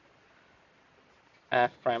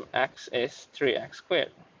 f prime x is 3x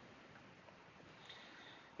squared.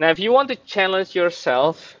 Now, if you want to challenge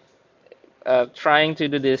yourself trying to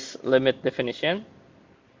do this limit definition,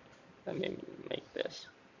 let me make this.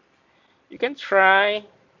 You can try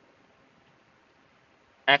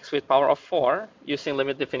x with power of 4 using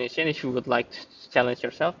limit definition if you would like to challenge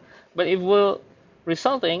yourself, but it will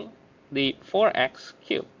resulting the 4x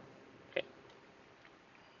cubed. Okay.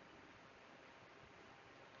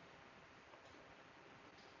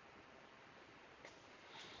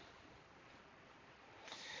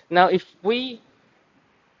 Now, if we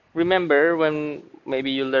remember when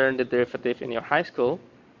maybe you learned the derivative in your high school,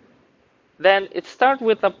 then it starts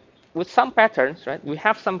with some patterns, right? We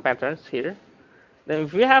have some patterns here. Then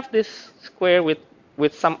if we have this square with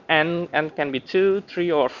some n can be 2,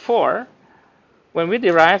 3, or 4, when we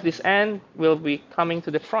derive, this n will be coming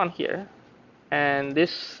to the front here, and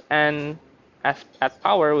this n as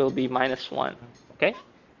power will be -1. Okay,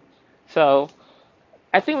 so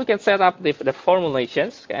I think we can set up the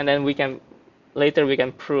formulations, and then later we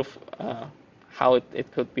can prove how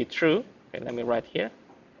it could be true. Okay, let me write here.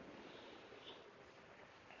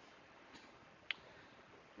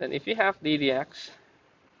 Then if you have d dx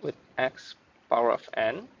with x power of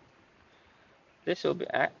n, this will be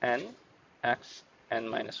n x n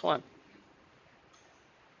minus 1.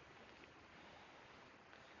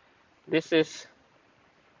 This is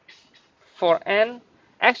for n.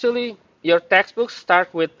 Actually, your textbooks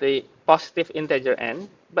start with the positive integer n,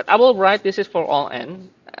 but I will write this is for all n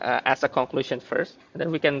as a conclusion first, and then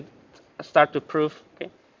we can start to prove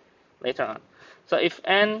later on. So if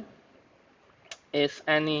n is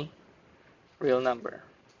any real number,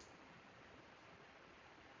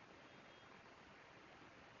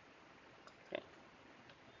 okay.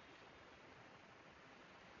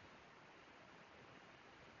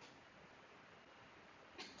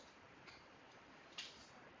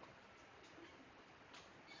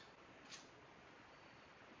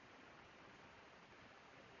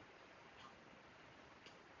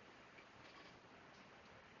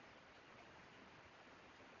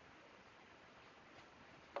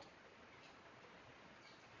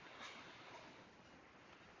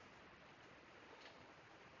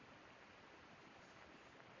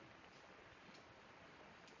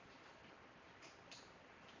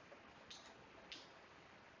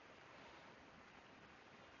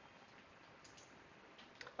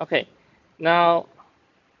 Okay, now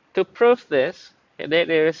to prove this,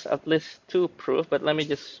 there is at least two proofs, but let me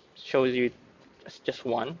just show you just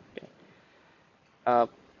one.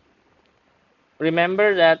 Okay.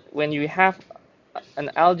 Remember that when you have an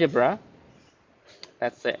algebra,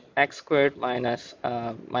 let's say x squared minus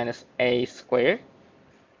a squared,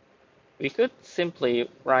 we could simply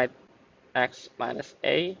write x minus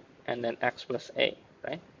a and then x plus a,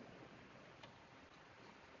 right?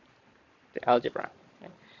 The algebra.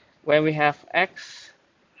 Okay. When we have x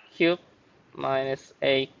cubed minus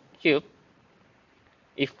a cubed,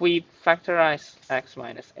 if we factorize x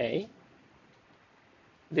minus a,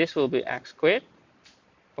 this will be x squared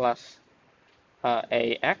plus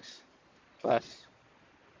ax plus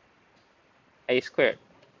a squared,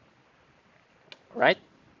 right?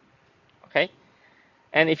 Okay.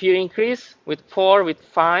 And if you increase with 4, with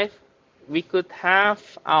 5, we could have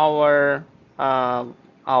our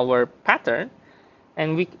pattern,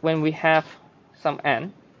 and when we have some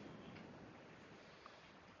n,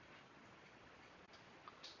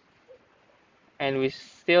 and we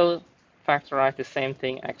still factorize the same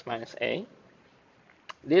thing, x minus a,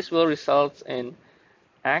 this will result in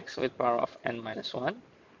x with power of n minus 1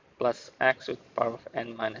 plus x with power of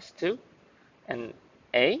n minus 2 and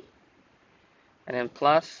a, and then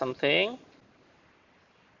plus something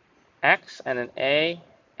x and then a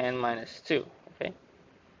n minus 2, okay,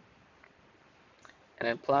 and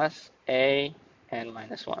then plus a n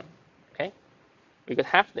minus 1, okay. We could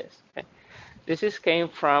have this. Okay, this came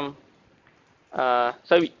from.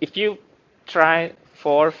 So if you try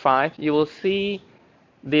 4, 5, you will see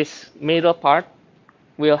this middle part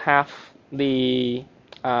will have the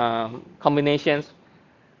combinations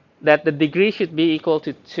that the degree should be equal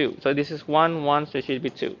to 2. So this is 1, 1, so it should be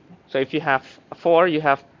 2. So if you have 4, you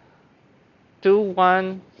have 2,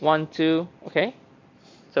 1, 1, 2, okay?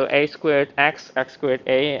 So a squared x, x squared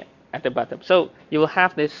a at the bottom. So you will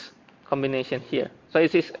have this combination here. So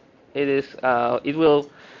it will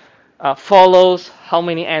follows how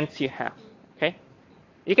many n's you have, okay?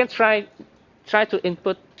 You can try to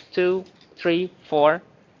input 2, 3, 4,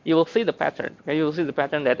 you will see the pattern. Okay? You will see the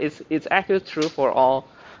pattern that it's actually true for all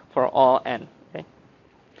n. Okay?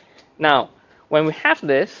 Now, when we have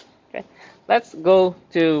this, okay, let's go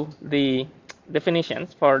to the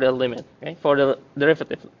definitions for the limit, okay, for the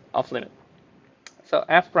derivative of limit. So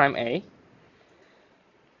f prime a,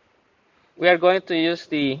 we are going to use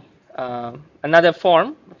the another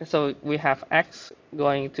form. Okay, so we have x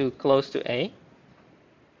going to close to a.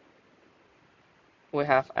 We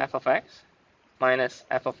have f of x minus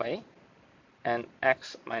f of a and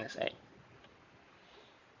x minus a.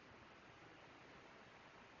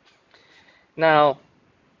 Now,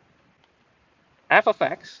 f of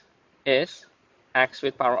x is x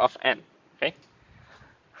with power of n. Okay,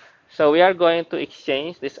 so we are going to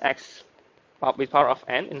exchange this x with power of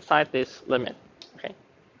n inside this limit. Okay,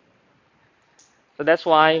 so that's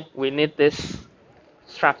why we need this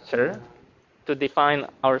structure to define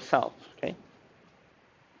ourselves. Okay.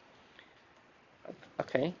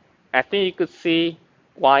 Okay. I think you could see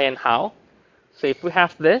why and how. So if we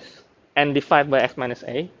have this and divide by x minus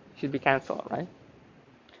a, it should be cancelled, right?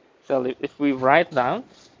 So if we write down,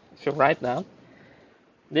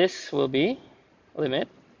 this will be limit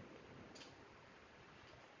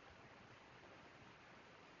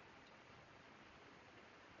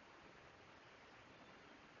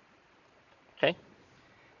okay,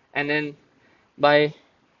 and then by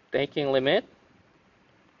taking limit,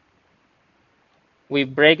 we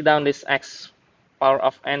break down this x power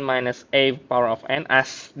of n minus a power of n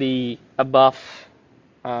as the above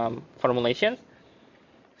formulation.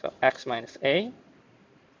 So x minus a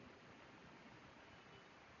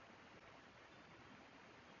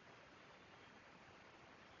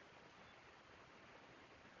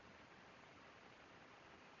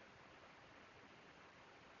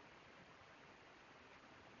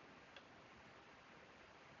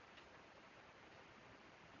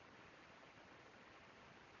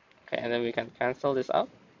okay, and then we can cancel this out.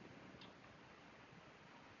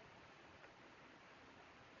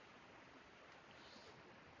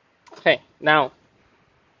 Okay, now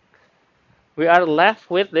we are left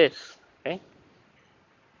with this. Okay,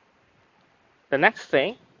 the next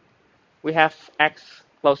thing, we have x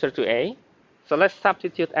closer to a, so let's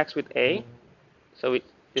substitute x with a, so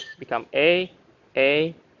this become a,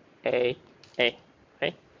 a, a, a.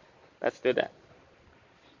 Okay, let's do that.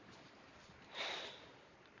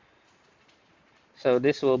 So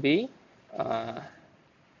this will be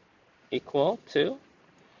equal to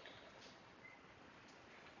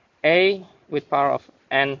a with power of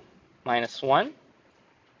n minus 1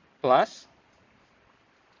 plus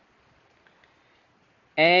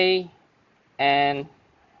a n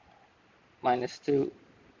minus 2a.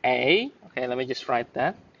 Okay, let me just write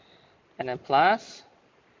that. And then plus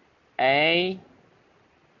a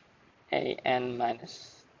n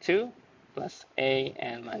minus 2 plus a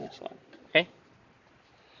n minus 1. Okay.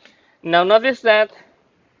 Now notice that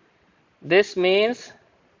this means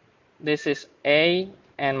this is a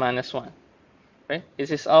n minus 1. Okay.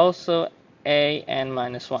 This is also a n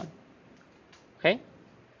minus 1. Okay.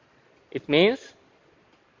 It means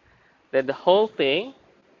that the whole thing,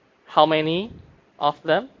 how many of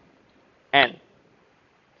them? N.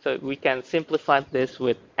 So we can simplify this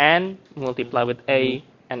with n multiplied with a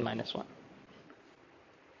n minus 1.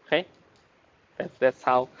 Okay, that's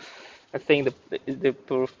how I think the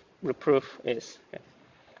proof is. Okay.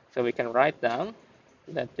 So we can write down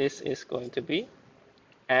that this is going to be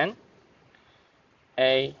n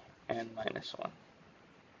a n minus 1.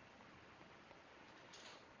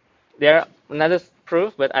 There are another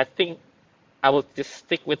proof, but I think I will just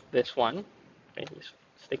stick with this one. Okay, just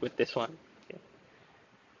stick with this one. Okay.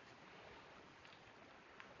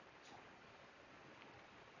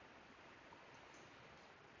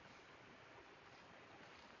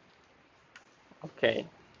 Okay.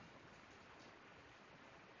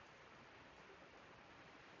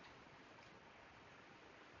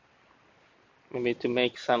 Maybe to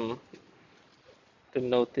make some, to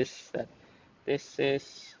notice that this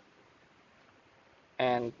is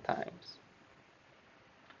n times,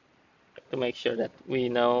 to make sure that we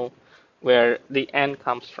know where the n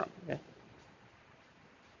comes from. Okay?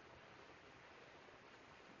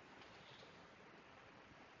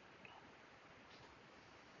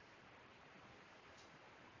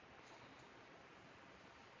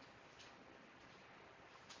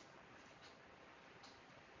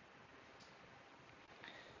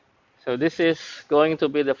 So this is going to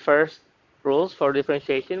be the first rules for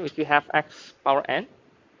differentiation. If you have x power n,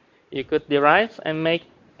 you could derive and make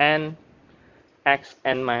n x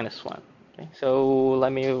n minus 1. Okay, so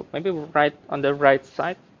let me maybe write on the right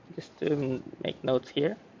side just to make notes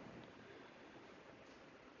here.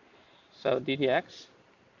 So ddx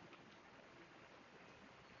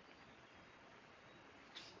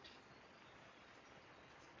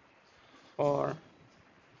for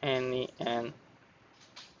any n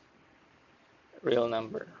real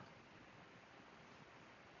number.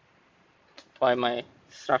 Why my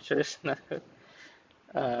structure is not good?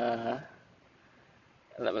 Uh,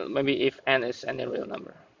 Maybe if n is any real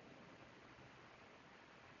number.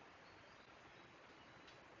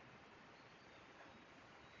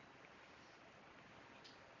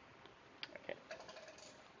 Okay.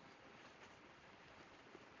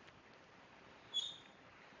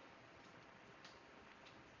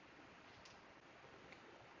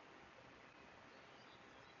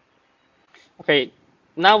 Okay.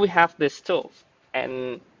 Now we have this tool,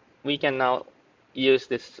 and we can now use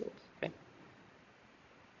this tool. Okay.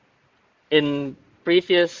 In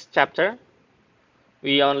previous chapter,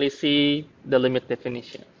 we only see the limit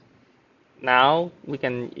definition. Now we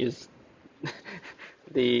can use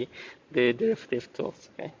the the derivative tools.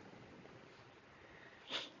 Okay.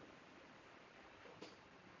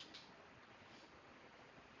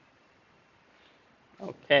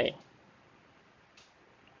 Okay.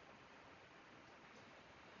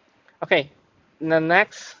 Okay. The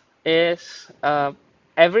next is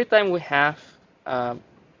every time we have a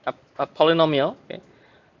polynomial. Okay.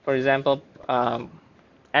 For example,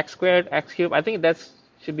 x squared, x cubed. I think that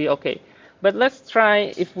should be okay. But let's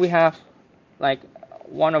try if we have like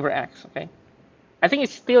 1 over x. Okay. I think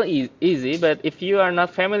it's still easy, but if you are not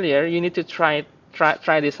familiar, you need to try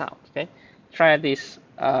this out. Okay. Try this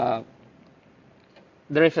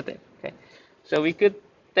derivative. Okay. So we could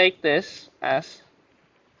take this as,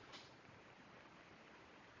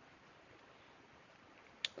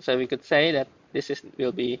 so we could say that this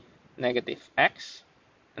will be negative x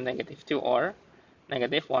and negative 2, or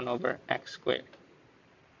negative 1 over x squared.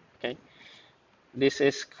 Okay.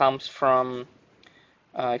 This comes from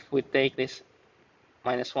if we take this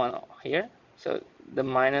minus 1 here, so the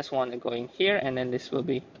minus 1 is going here, and then this will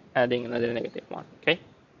be adding another negative 1. Okay.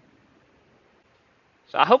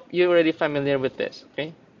 So I hope you're already familiar with this.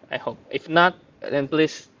 Okay. I hope. If not, then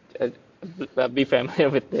please be familiar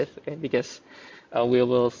with this. Okay, because we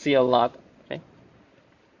will see a lot. Okay.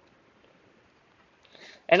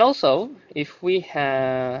 And also, if we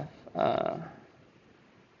have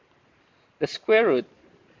the square root,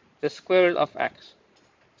 of x.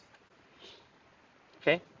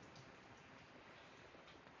 Okay.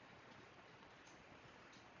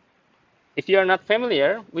 If you are not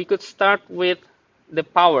familiar, we could start with the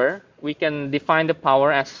power. We can define the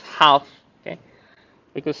power as half. Okay.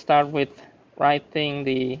 We could start with writing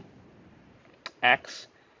the x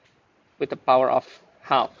with the power of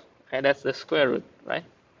half. Okay, that's the square root, right?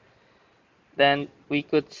 Then we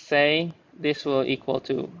could say this will equal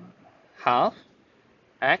to half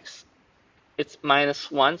x. It's minus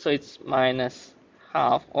 1, so it's minus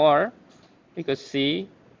half, or we could see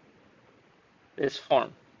this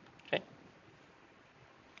form. Okay,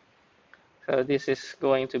 so this is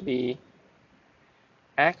going to be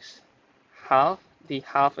x half. The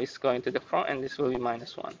half is going to the front, and this will be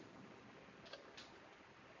minus 1.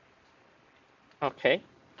 Okay.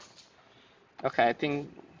 Okay, I think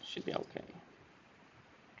should be okay.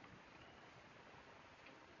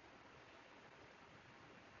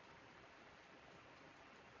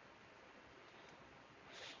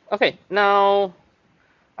 Okay, now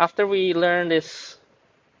after we learn this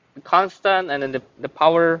constant and then the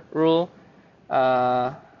power rule, do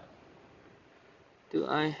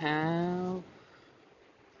I have,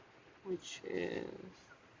 which is,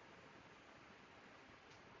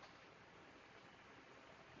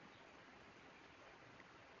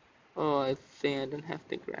 oh, I think I don't have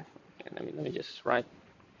the graph. Okay, let me just write.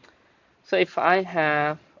 So if I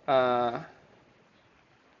have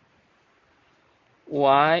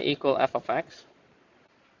y equal f of x,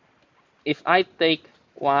 if I take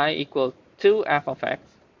y equal to f of x,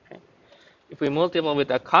 okay, if we multiply with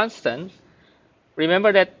a constant,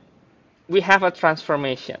 remember that we have a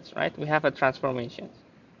transformations, right? We have a transformations.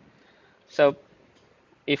 So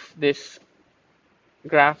if this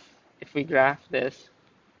graph, if we graph this,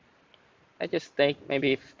 I just take,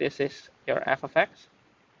 maybe if this is your f of x,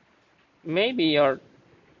 maybe your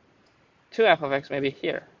 2f of x may be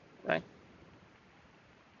here, right?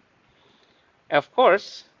 Of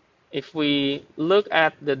course, if we look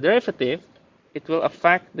at the derivative, it will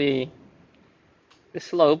affect the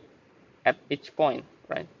slope at each point,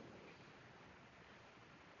 right?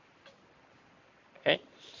 Okay,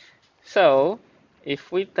 so if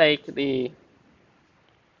we take the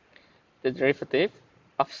derivative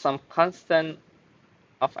of some constant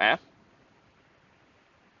of f,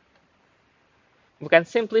 we can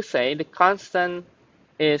simply say the constant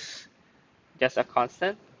is just a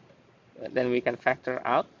constant. Then we can factor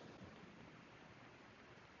out.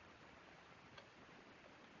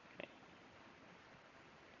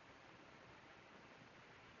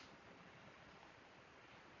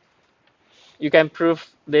 You can prove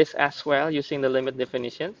this as well using the limit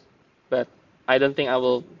definitions, but I don't think I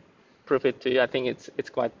will prove it to you. I think it's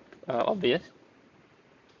quite obvious.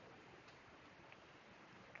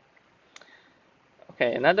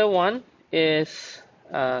 Okay, another one is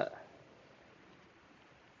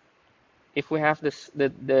if we have this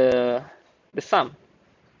the sum,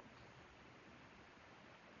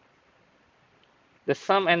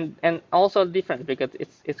 and also different because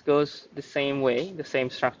it goes the same way, the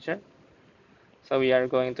same structure. So we are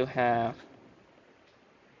going to have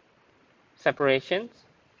separations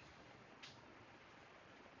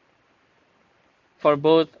for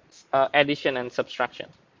both addition and subtraction.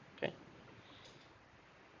 Okay,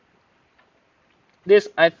 this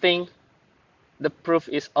I think the proof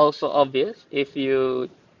is also obvious if you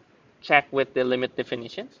check with the limit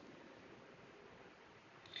definitions.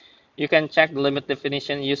 You can check the limit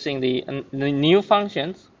definition using the new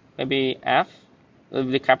functions, maybe f,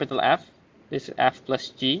 the capital F, this is f plus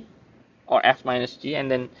g, or f minus g,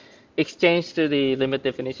 and then exchange to the limit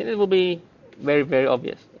definition. It will be very, very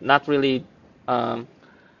obvious, not really um,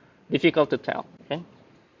 difficult to tell. Okay.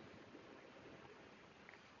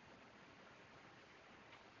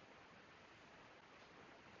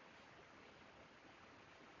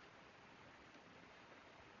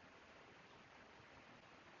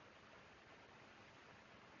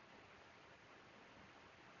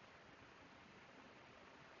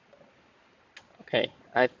 Okay.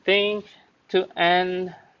 I think to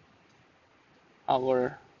end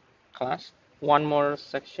our class, one more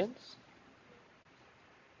sections.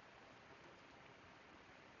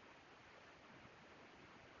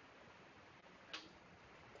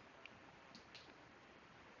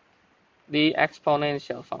 The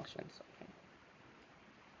exponential functions.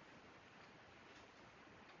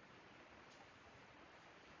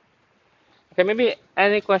 Okay, maybe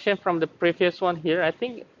any question from the previous one here? I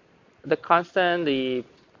think the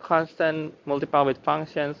constant multiple with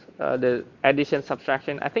functions, the addition,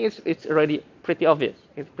 subtraction. I think it's already pretty obvious.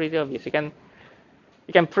 It's pretty obvious. You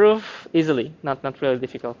can prove easily, not really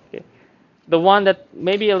difficult. Okay. The one that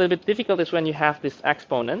may be a little bit difficult is when you have this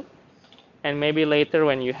exponent, and maybe later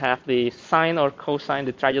when you have the sine or cosine,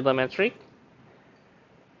 the trigonometric,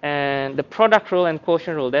 and the product rule and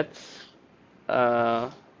quotient rule.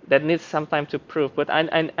 That needs some time to prove. But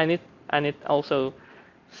I need also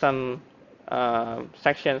some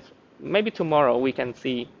sections. Maybe tomorrow we can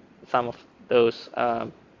see some of those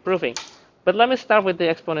proving. But let me start with the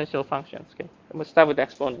exponential functions. Okay, let me start with the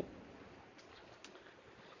exponent.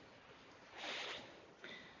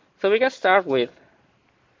 So we can start with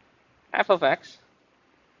f of x.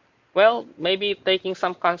 Well, maybe taking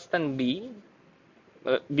some constant b.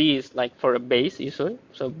 B is like for a base usually,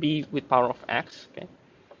 so b with power of x. Okay,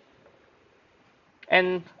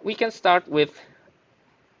 and we can start with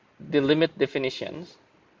the limit definitions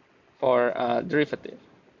for derivative.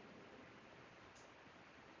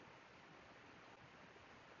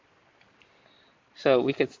 So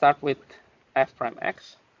we could start with f prime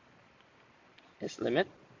x is limit.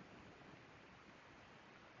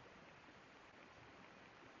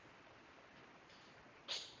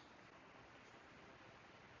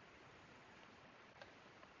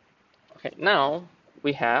 Okay, now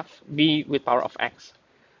we have b with power of x.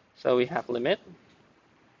 So we have limit.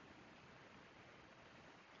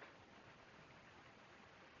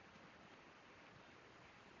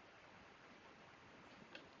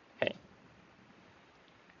 Okay.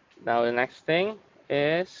 Now the next thing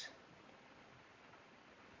is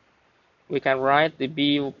we can write the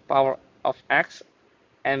b with power of x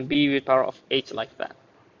and b with power of h like that.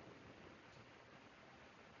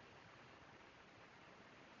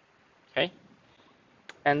 Okay.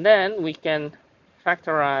 And then we can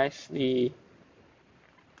factorize the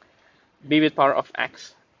b with power of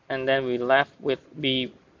x, and then we left with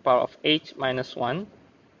b power of h minus 1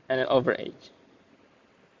 and then over h.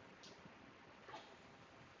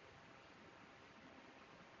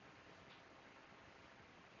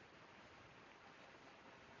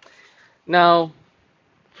 Now,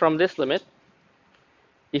 from this limit,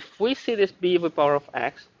 if we see this b with power of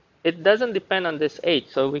x, it doesn't depend on this h,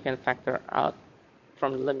 so we can factor out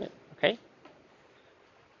from the limit, okay?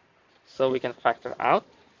 So we can factor out.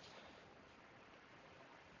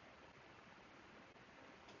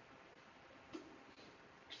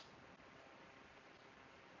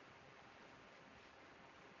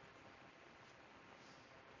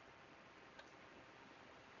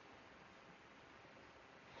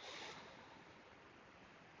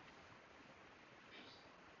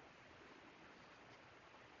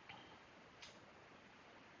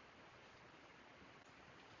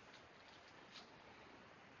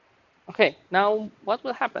 Okay, now what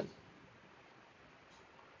will happen?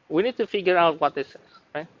 We need to figure out what this is,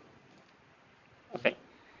 right? Okay.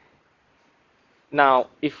 Now,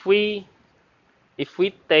 if we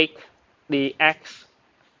take the x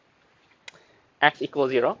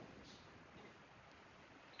equals 0,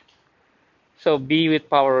 so b with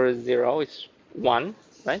power 0 is 1,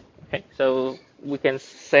 right? Okay, so we can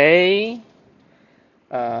say,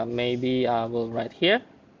 maybe I will write here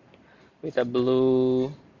with a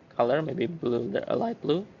blue color, maybe blue, a light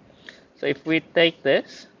blue. So if we take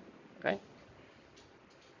this, right,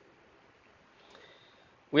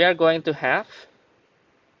 we are going to have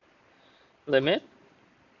limit.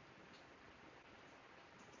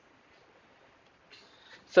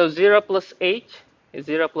 So 0 plus h is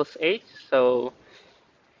 0 plus h, so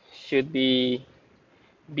should be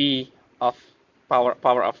b of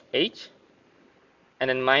power of h, and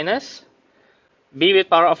then minus b with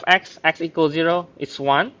power of x equals 0, it's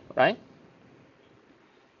 1, right?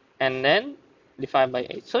 And then divided by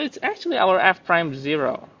h. So it's actually our f prime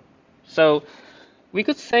 0. So we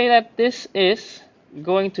could say that this is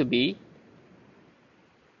going to be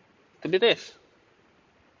this.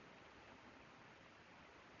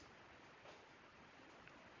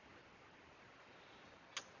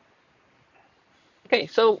 Okay,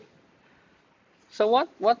 so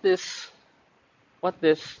what this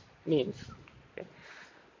means. Okay.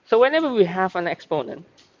 So whenever we have an exponent,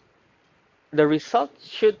 the result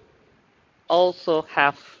should also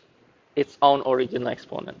have its own original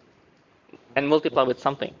exponent and multiply with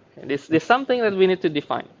something. Okay. This something that we need to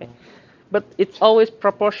define. Okay. But it's always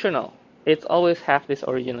proportional. It's always have this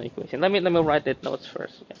original equation. Let me write the notes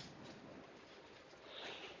first. Okay.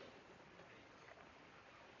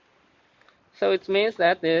 So it means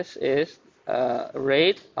that this is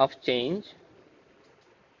rate of change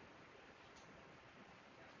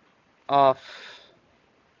of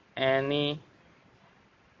any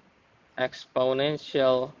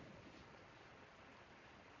exponential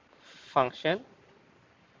function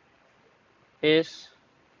is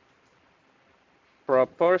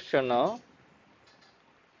proportional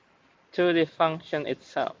to the function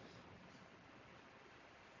itself.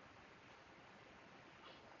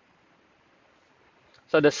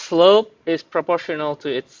 So the slope is proportional to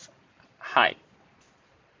its height.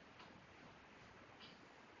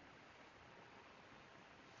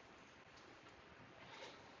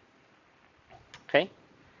 Okay.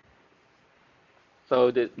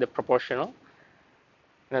 So the proportional.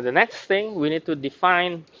 Now the next thing, we need to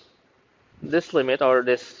define this limit, or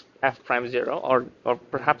this f prime 0, or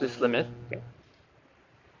perhaps this limit. Okay.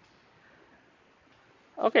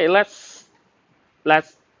 Okay, let's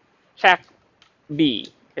check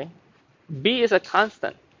b. Okay. B is a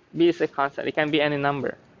constant. B is a constant. It can be any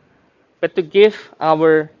number. But to give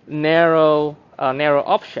our narrow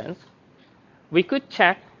options, we could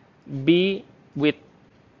check B with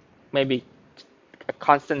maybe a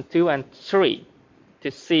constant 2 and 3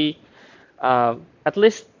 to see at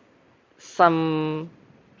least some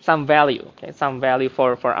value, okay, some value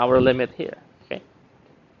for our limit here. Okay.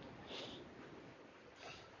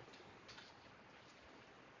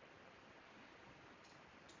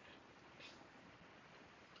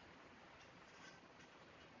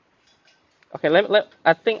 Okay.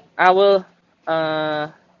 I think I will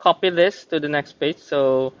copy this to the next page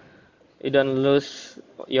so you don't lose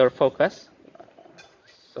your focus.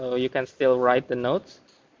 So you can still write the notes.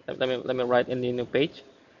 Let me write in the new page.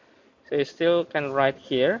 So you still can write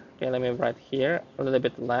here. Okay, let me write here a little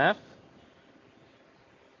bit left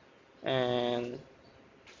and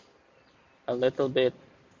a little bit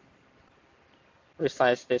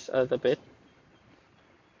resize this a little bit.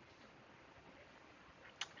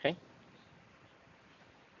 Okay.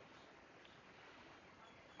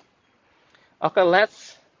 Okay,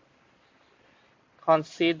 let's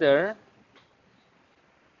consider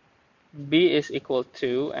b is equal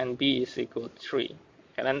to and b is equal to 3.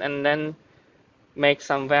 Okay, and then make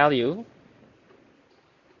some value.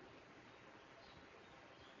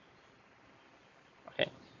 Okay.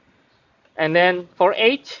 And then for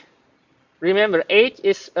h, remember h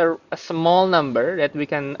is a small number that we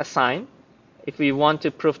can assign if we want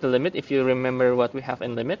to prove the limit, if you remember what we have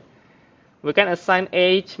in limit. We can assign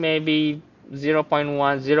h maybe 0.1,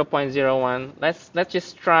 0.01. Let's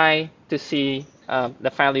just try to see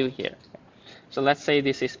the value here. So let's say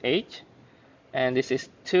this is h, and this is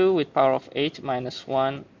 2 with power of h minus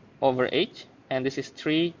 1 over h, and this is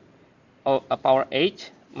 3 power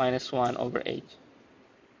h minus 1 over h.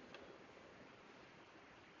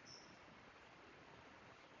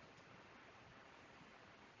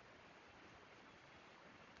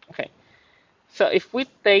 Okay, so if we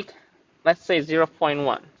take, let's say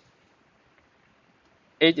 0.1,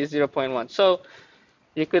 H is 0.1. So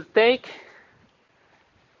you could take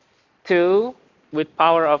 2 with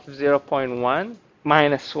power of 0.1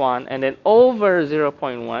 minus 1 and then over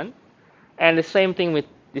 0.1. And the same thing with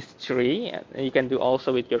this 3. And you can do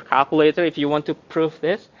also with your calculator if you want to prove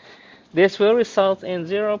this. This will result in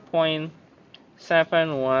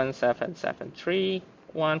 0.71773,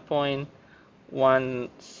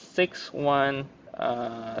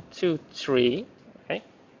 1.16123. Okay.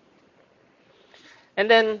 And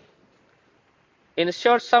then in a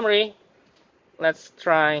short summary, let's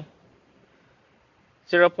try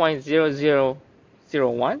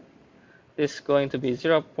 0.0001. This is going to be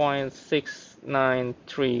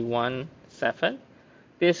 0.69317.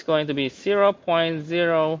 This is going to be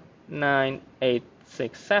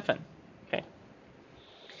 0.09867. Okay.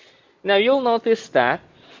 Now you'll notice that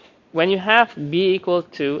when you have b equal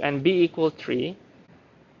 2 and b equal 3,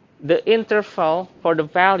 the interval for the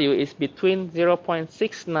value is between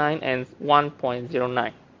 0.69 and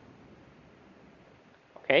 1.09.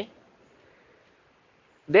 Okay?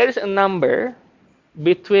 There is a number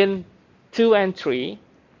between 2 and 3.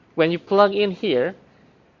 When you plug in here,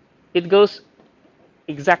 it goes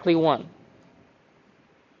exactly 1.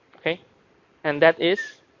 Okay? And that is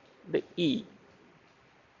the E.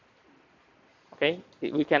 Okay?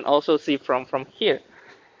 We can also see from here.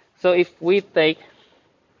 So if we take,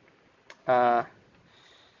 let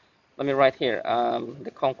me write here,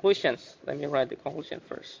 the conclusions. Let me write the conclusion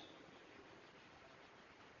first.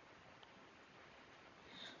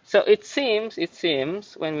 So it seems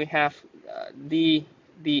when we have the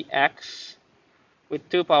x with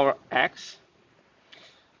 2 power x,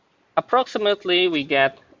 approximately we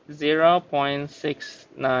get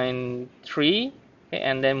 0.693, okay,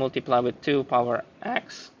 and then multiply with 2 power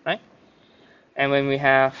x, right? And when we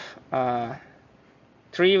have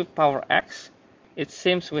 3 power x, it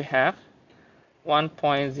seems we have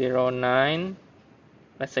 1.09,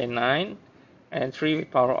 let's say 9, and 3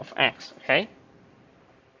 power of x, okay?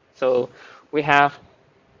 So we have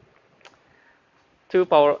 2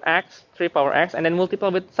 power x, 3 power x, and then multiply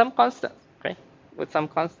with some constant, okay? With some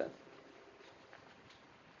constant.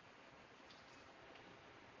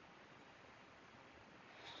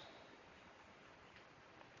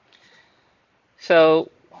 So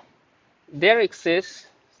there exists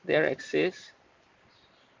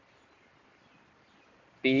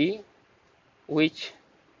b which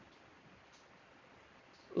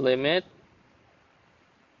limit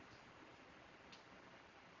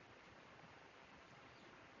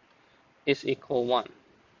is equal 1.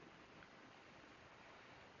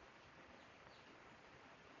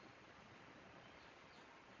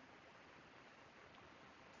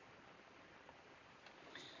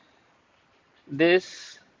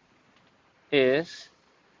 This is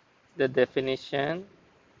the definition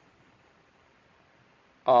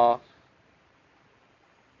of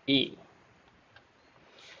E.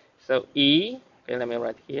 So E, okay, let me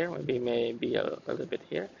write here, maybe a little bit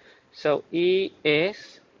here. So E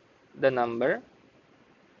is the number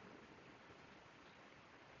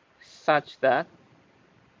such that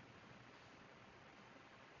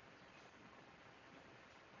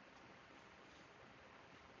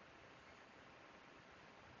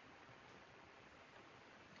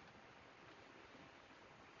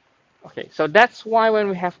okay, so that's why when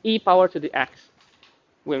we have e power to the x,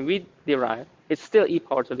 when we derive, it's still e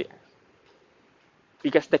power to the x.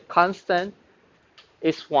 Because the constant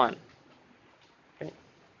is 1. Okay.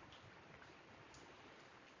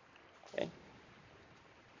 Okay.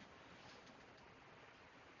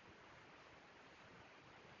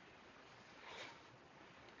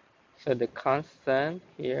 So the constant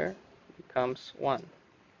here becomes 1.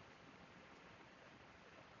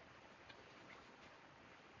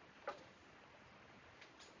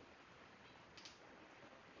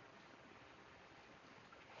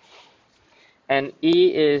 And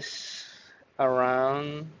E is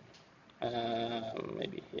around,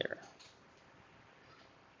 maybe here.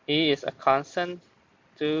 E is a constant,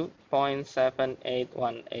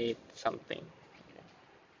 2.7818 something.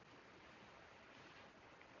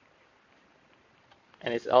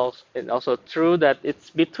 And it's also true that it's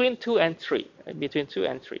between 2 and 3, right? Between 2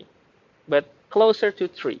 and 3, but closer to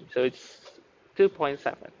 3. So it's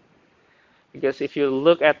 2.7. Because if you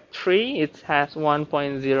look at 3, it has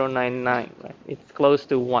 1.099, right? It's close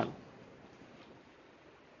to 1.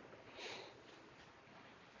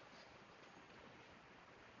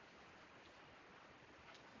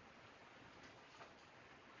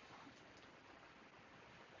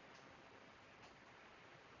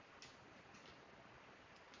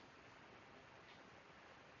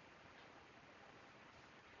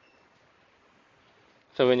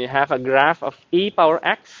 So when you have a graph of e power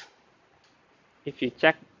x, if you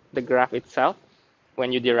check the graph itself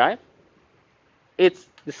when you derive, it's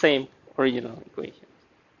the same original equation.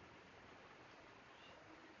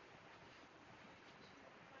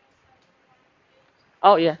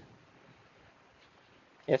 Oh yeah,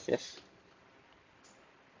 yes, yes.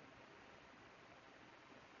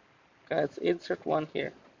 Let's insert one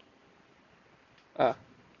here. Ah,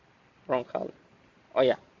 wrong color. Oh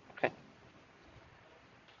yeah, okay.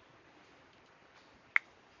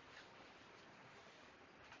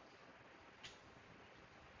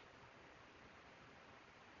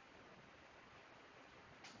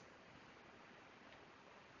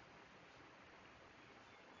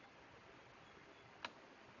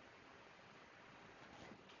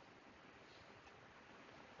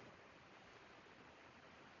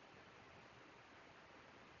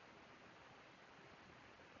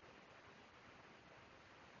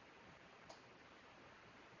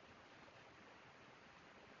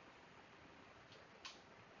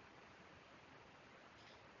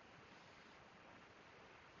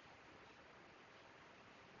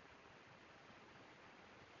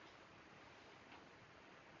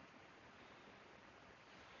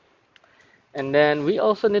 And then we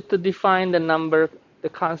also need to define the number, the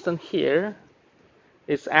constant here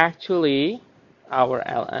is actually our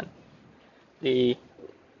ln, the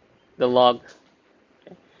the log.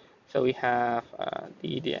 Okay. So we have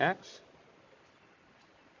d dx.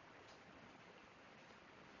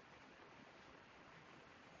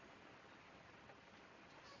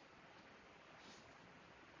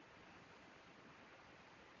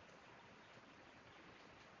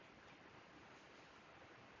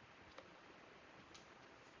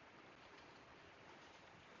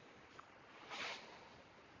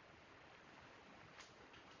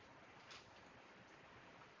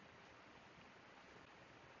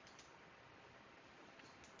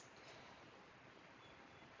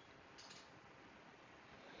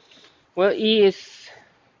 Well, e is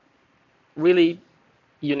really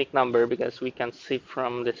unique number because we can see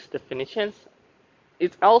from these definitions.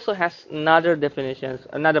 It also has another definitions,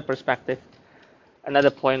 another perspective,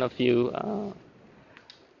 another point of view.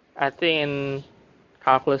 I think in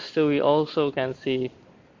calculus 2 we also can see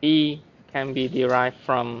e can be derived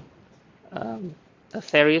from a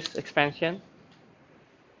series expansion.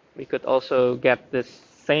 We could also get the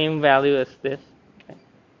same value as this. Okay.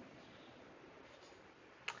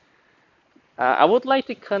 I would like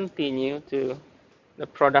to continue to the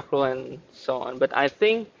product rule and so on, but I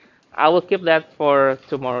think I will keep that for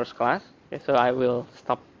tomorrow's class. Okay, so I will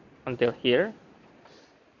stop until here.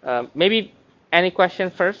 Maybe any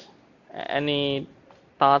question first? Any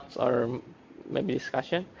thoughts or maybe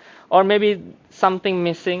discussion? Or maybe something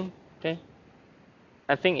missing? Okay.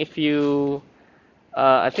 I think if you,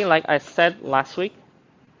 I think like I said last week,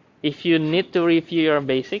 if you need to review your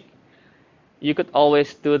basic, you could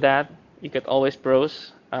always do that. You could always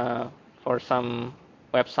browse for some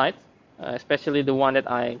websites, especially the one that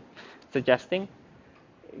I'm suggesting.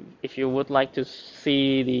 If you would like to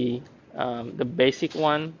see the basic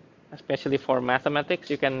one, especially for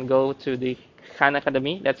mathematics, you can go to the Khan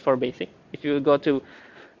Academy. That's for basic. If you go to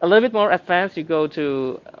a little bit more advanced, you go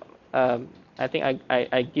to I think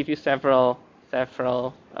I give you several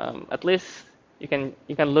at least you can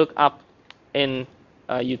look up in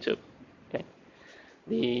YouTube. Okay,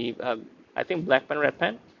 the I think Black Pen, Red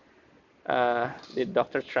Pen, the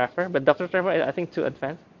Dr. Trevor, but Dr. Trevor I think too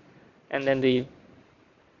advanced, and then the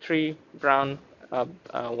three brown,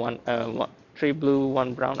 three blue,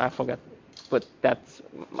 one brown. I forgot, but that's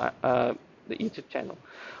the YouTube channel.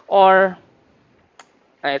 Or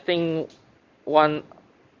I think one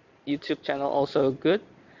YouTube channel also good.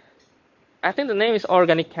 I think the name is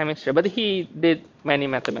Organic Chemistry, but he did many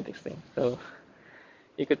mathematics things. So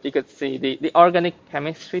you could see the Organic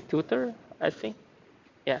Chemistry tutor. I think,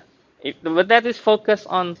 yeah. But that is focused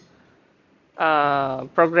on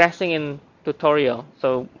progressing in tutorial.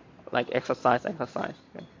 So like exercise.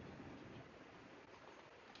 Okay.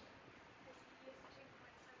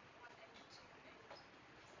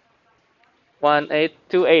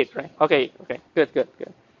 1828, right? Okay, good.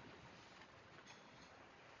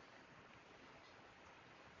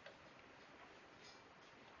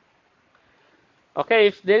 Okay,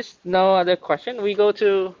 if there's no other question, we go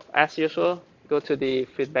to, as usual, go to the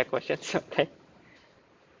feedback questions. Okay.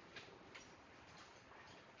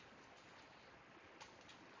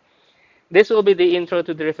 This will be the intro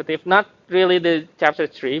to derivative, not really the chapter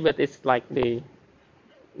 3, but it's like the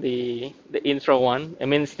intro one. I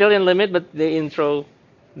mean, still in limit, but the intro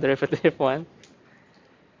derivative one.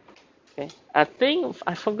 Okay. I think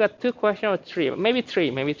I forgot two questions or three, maybe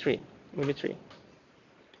three.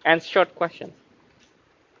 And short question,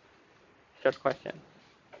 short question,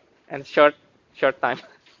 and short time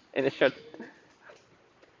in a short.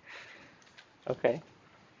 Okay.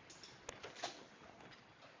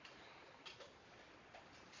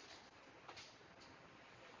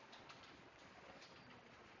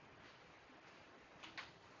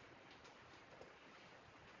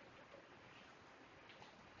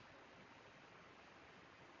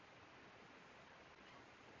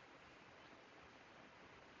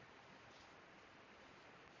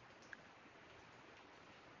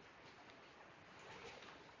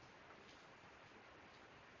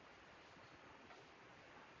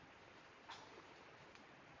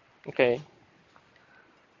 Okay.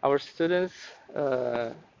 Our students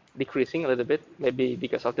decreasing a little bit, maybe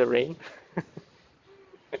because of the rain.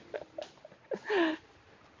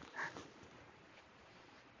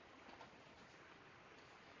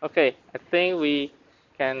 Okay, I think we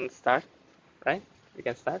can start, right? We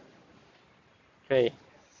can start. Okay,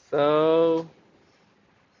 so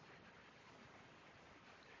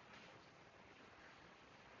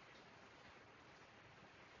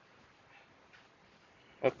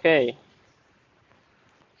okay.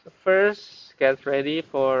 So first, get ready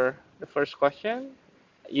for the first question.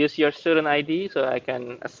 Use your student ID so I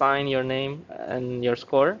can assign your name and your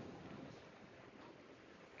score.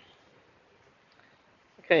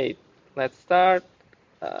 Okay, let's start.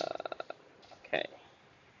 Uh, okay.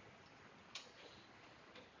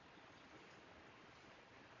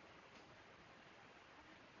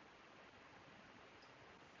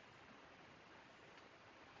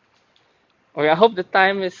 Okay, I hope the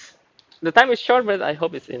time is short, but I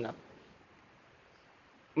hope it's enough.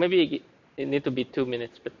 Maybe it need to be 2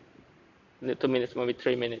 minutes, but 2 minutes, maybe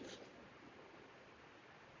 3 minutes.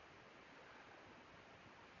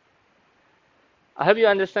 I hope you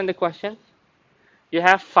understand the question. You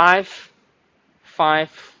have five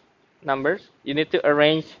numbers. You need to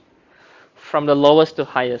arrange from the lowest to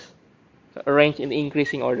highest. So arrange in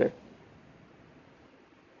increasing order.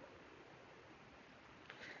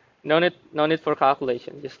 No need for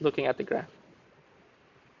calculation. Just looking at the graph.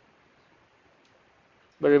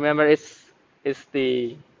 But remember, it's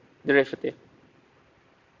the derivative.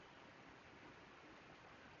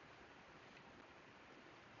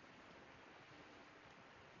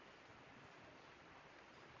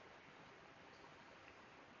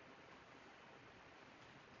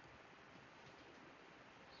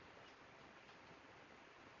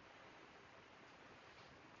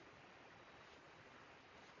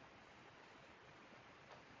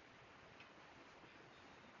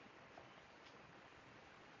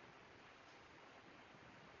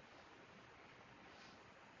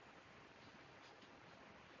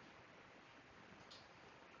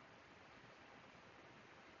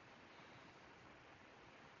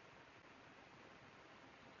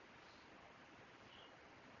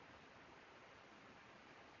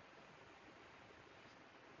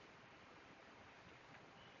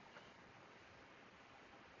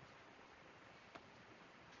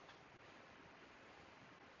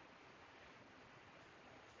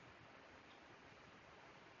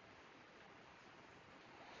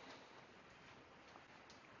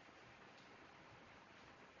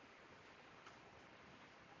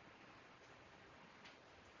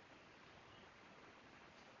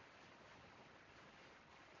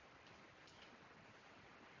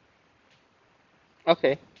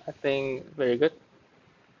 Okay, I think very good.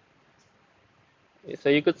 So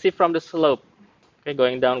you could see from the slope, okay,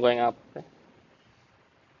 going down, going up. Okay.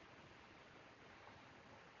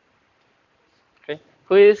 Okay.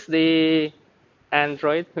 Who is the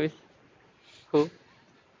Android? Who?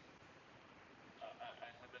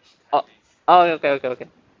 Oh, oh, okay, okay, okay.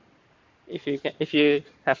 If you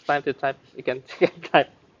have time to type, you can, you can type.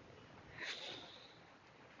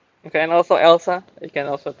 Okay, and also Elsa, you can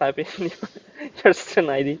also type in your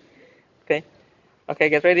student ID. Okay, okay,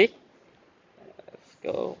 get ready. Let's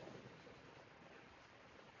go.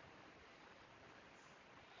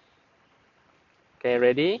 Okay,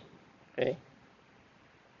 ready? Okay,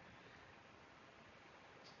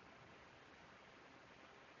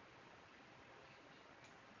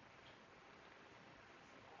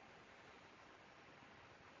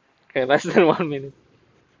 okay, less than 1 minute.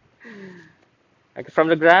 Okay, from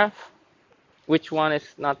the graph, which one is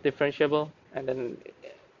not differentiable? And then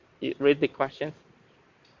you read the questions.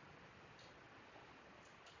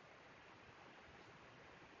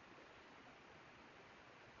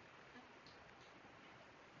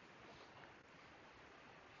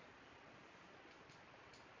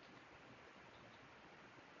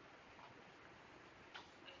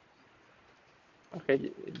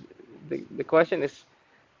 Okay, the question is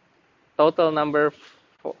total number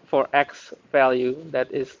for x value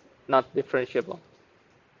that is not differentiable.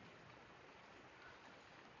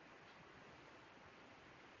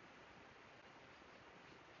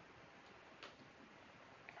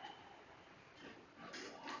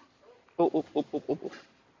 Oop, oop, oop, oop, oop, oop.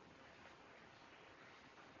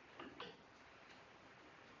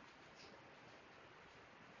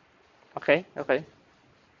 Okay, okay,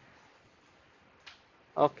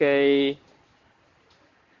 okay.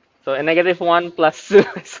 So a -1 plus 2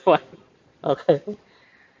 is 1. Okay,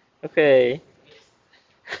 okay.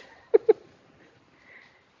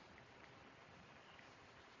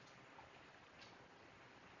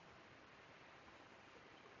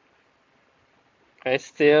 Okay,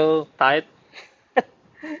 still tight.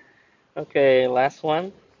 Okay, last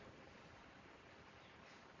one.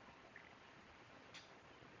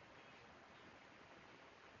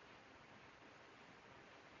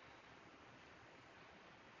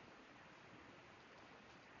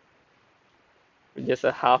 Just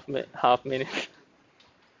a half minute.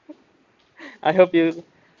 I hope you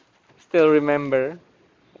still remember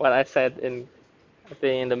what I said in, I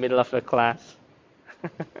think, in the middle of the class.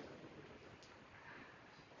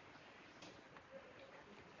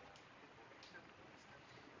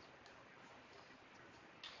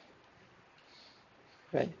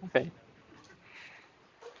 Okay, okay.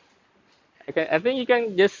 Okay, I think you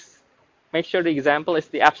can just make sure the example is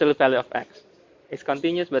the absolute value of x. It's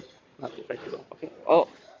continuous but not differentiable. Okay. Oh,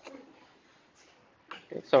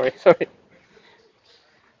 okay. Sorry, sorry.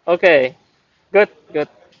 Okay. Good, good.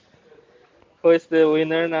 Who is the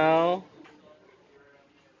winner now?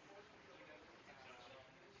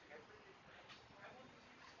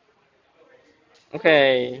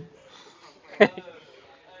 Okay.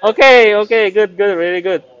 Okay, okay, good, good, really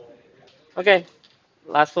good. Okay,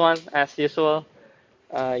 last one, as usual,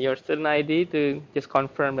 your student ID to just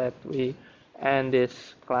confirm that we end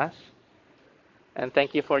this class. And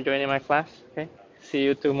thank you for joining my class. Okay, see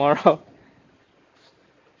you tomorrow.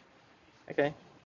 Okay.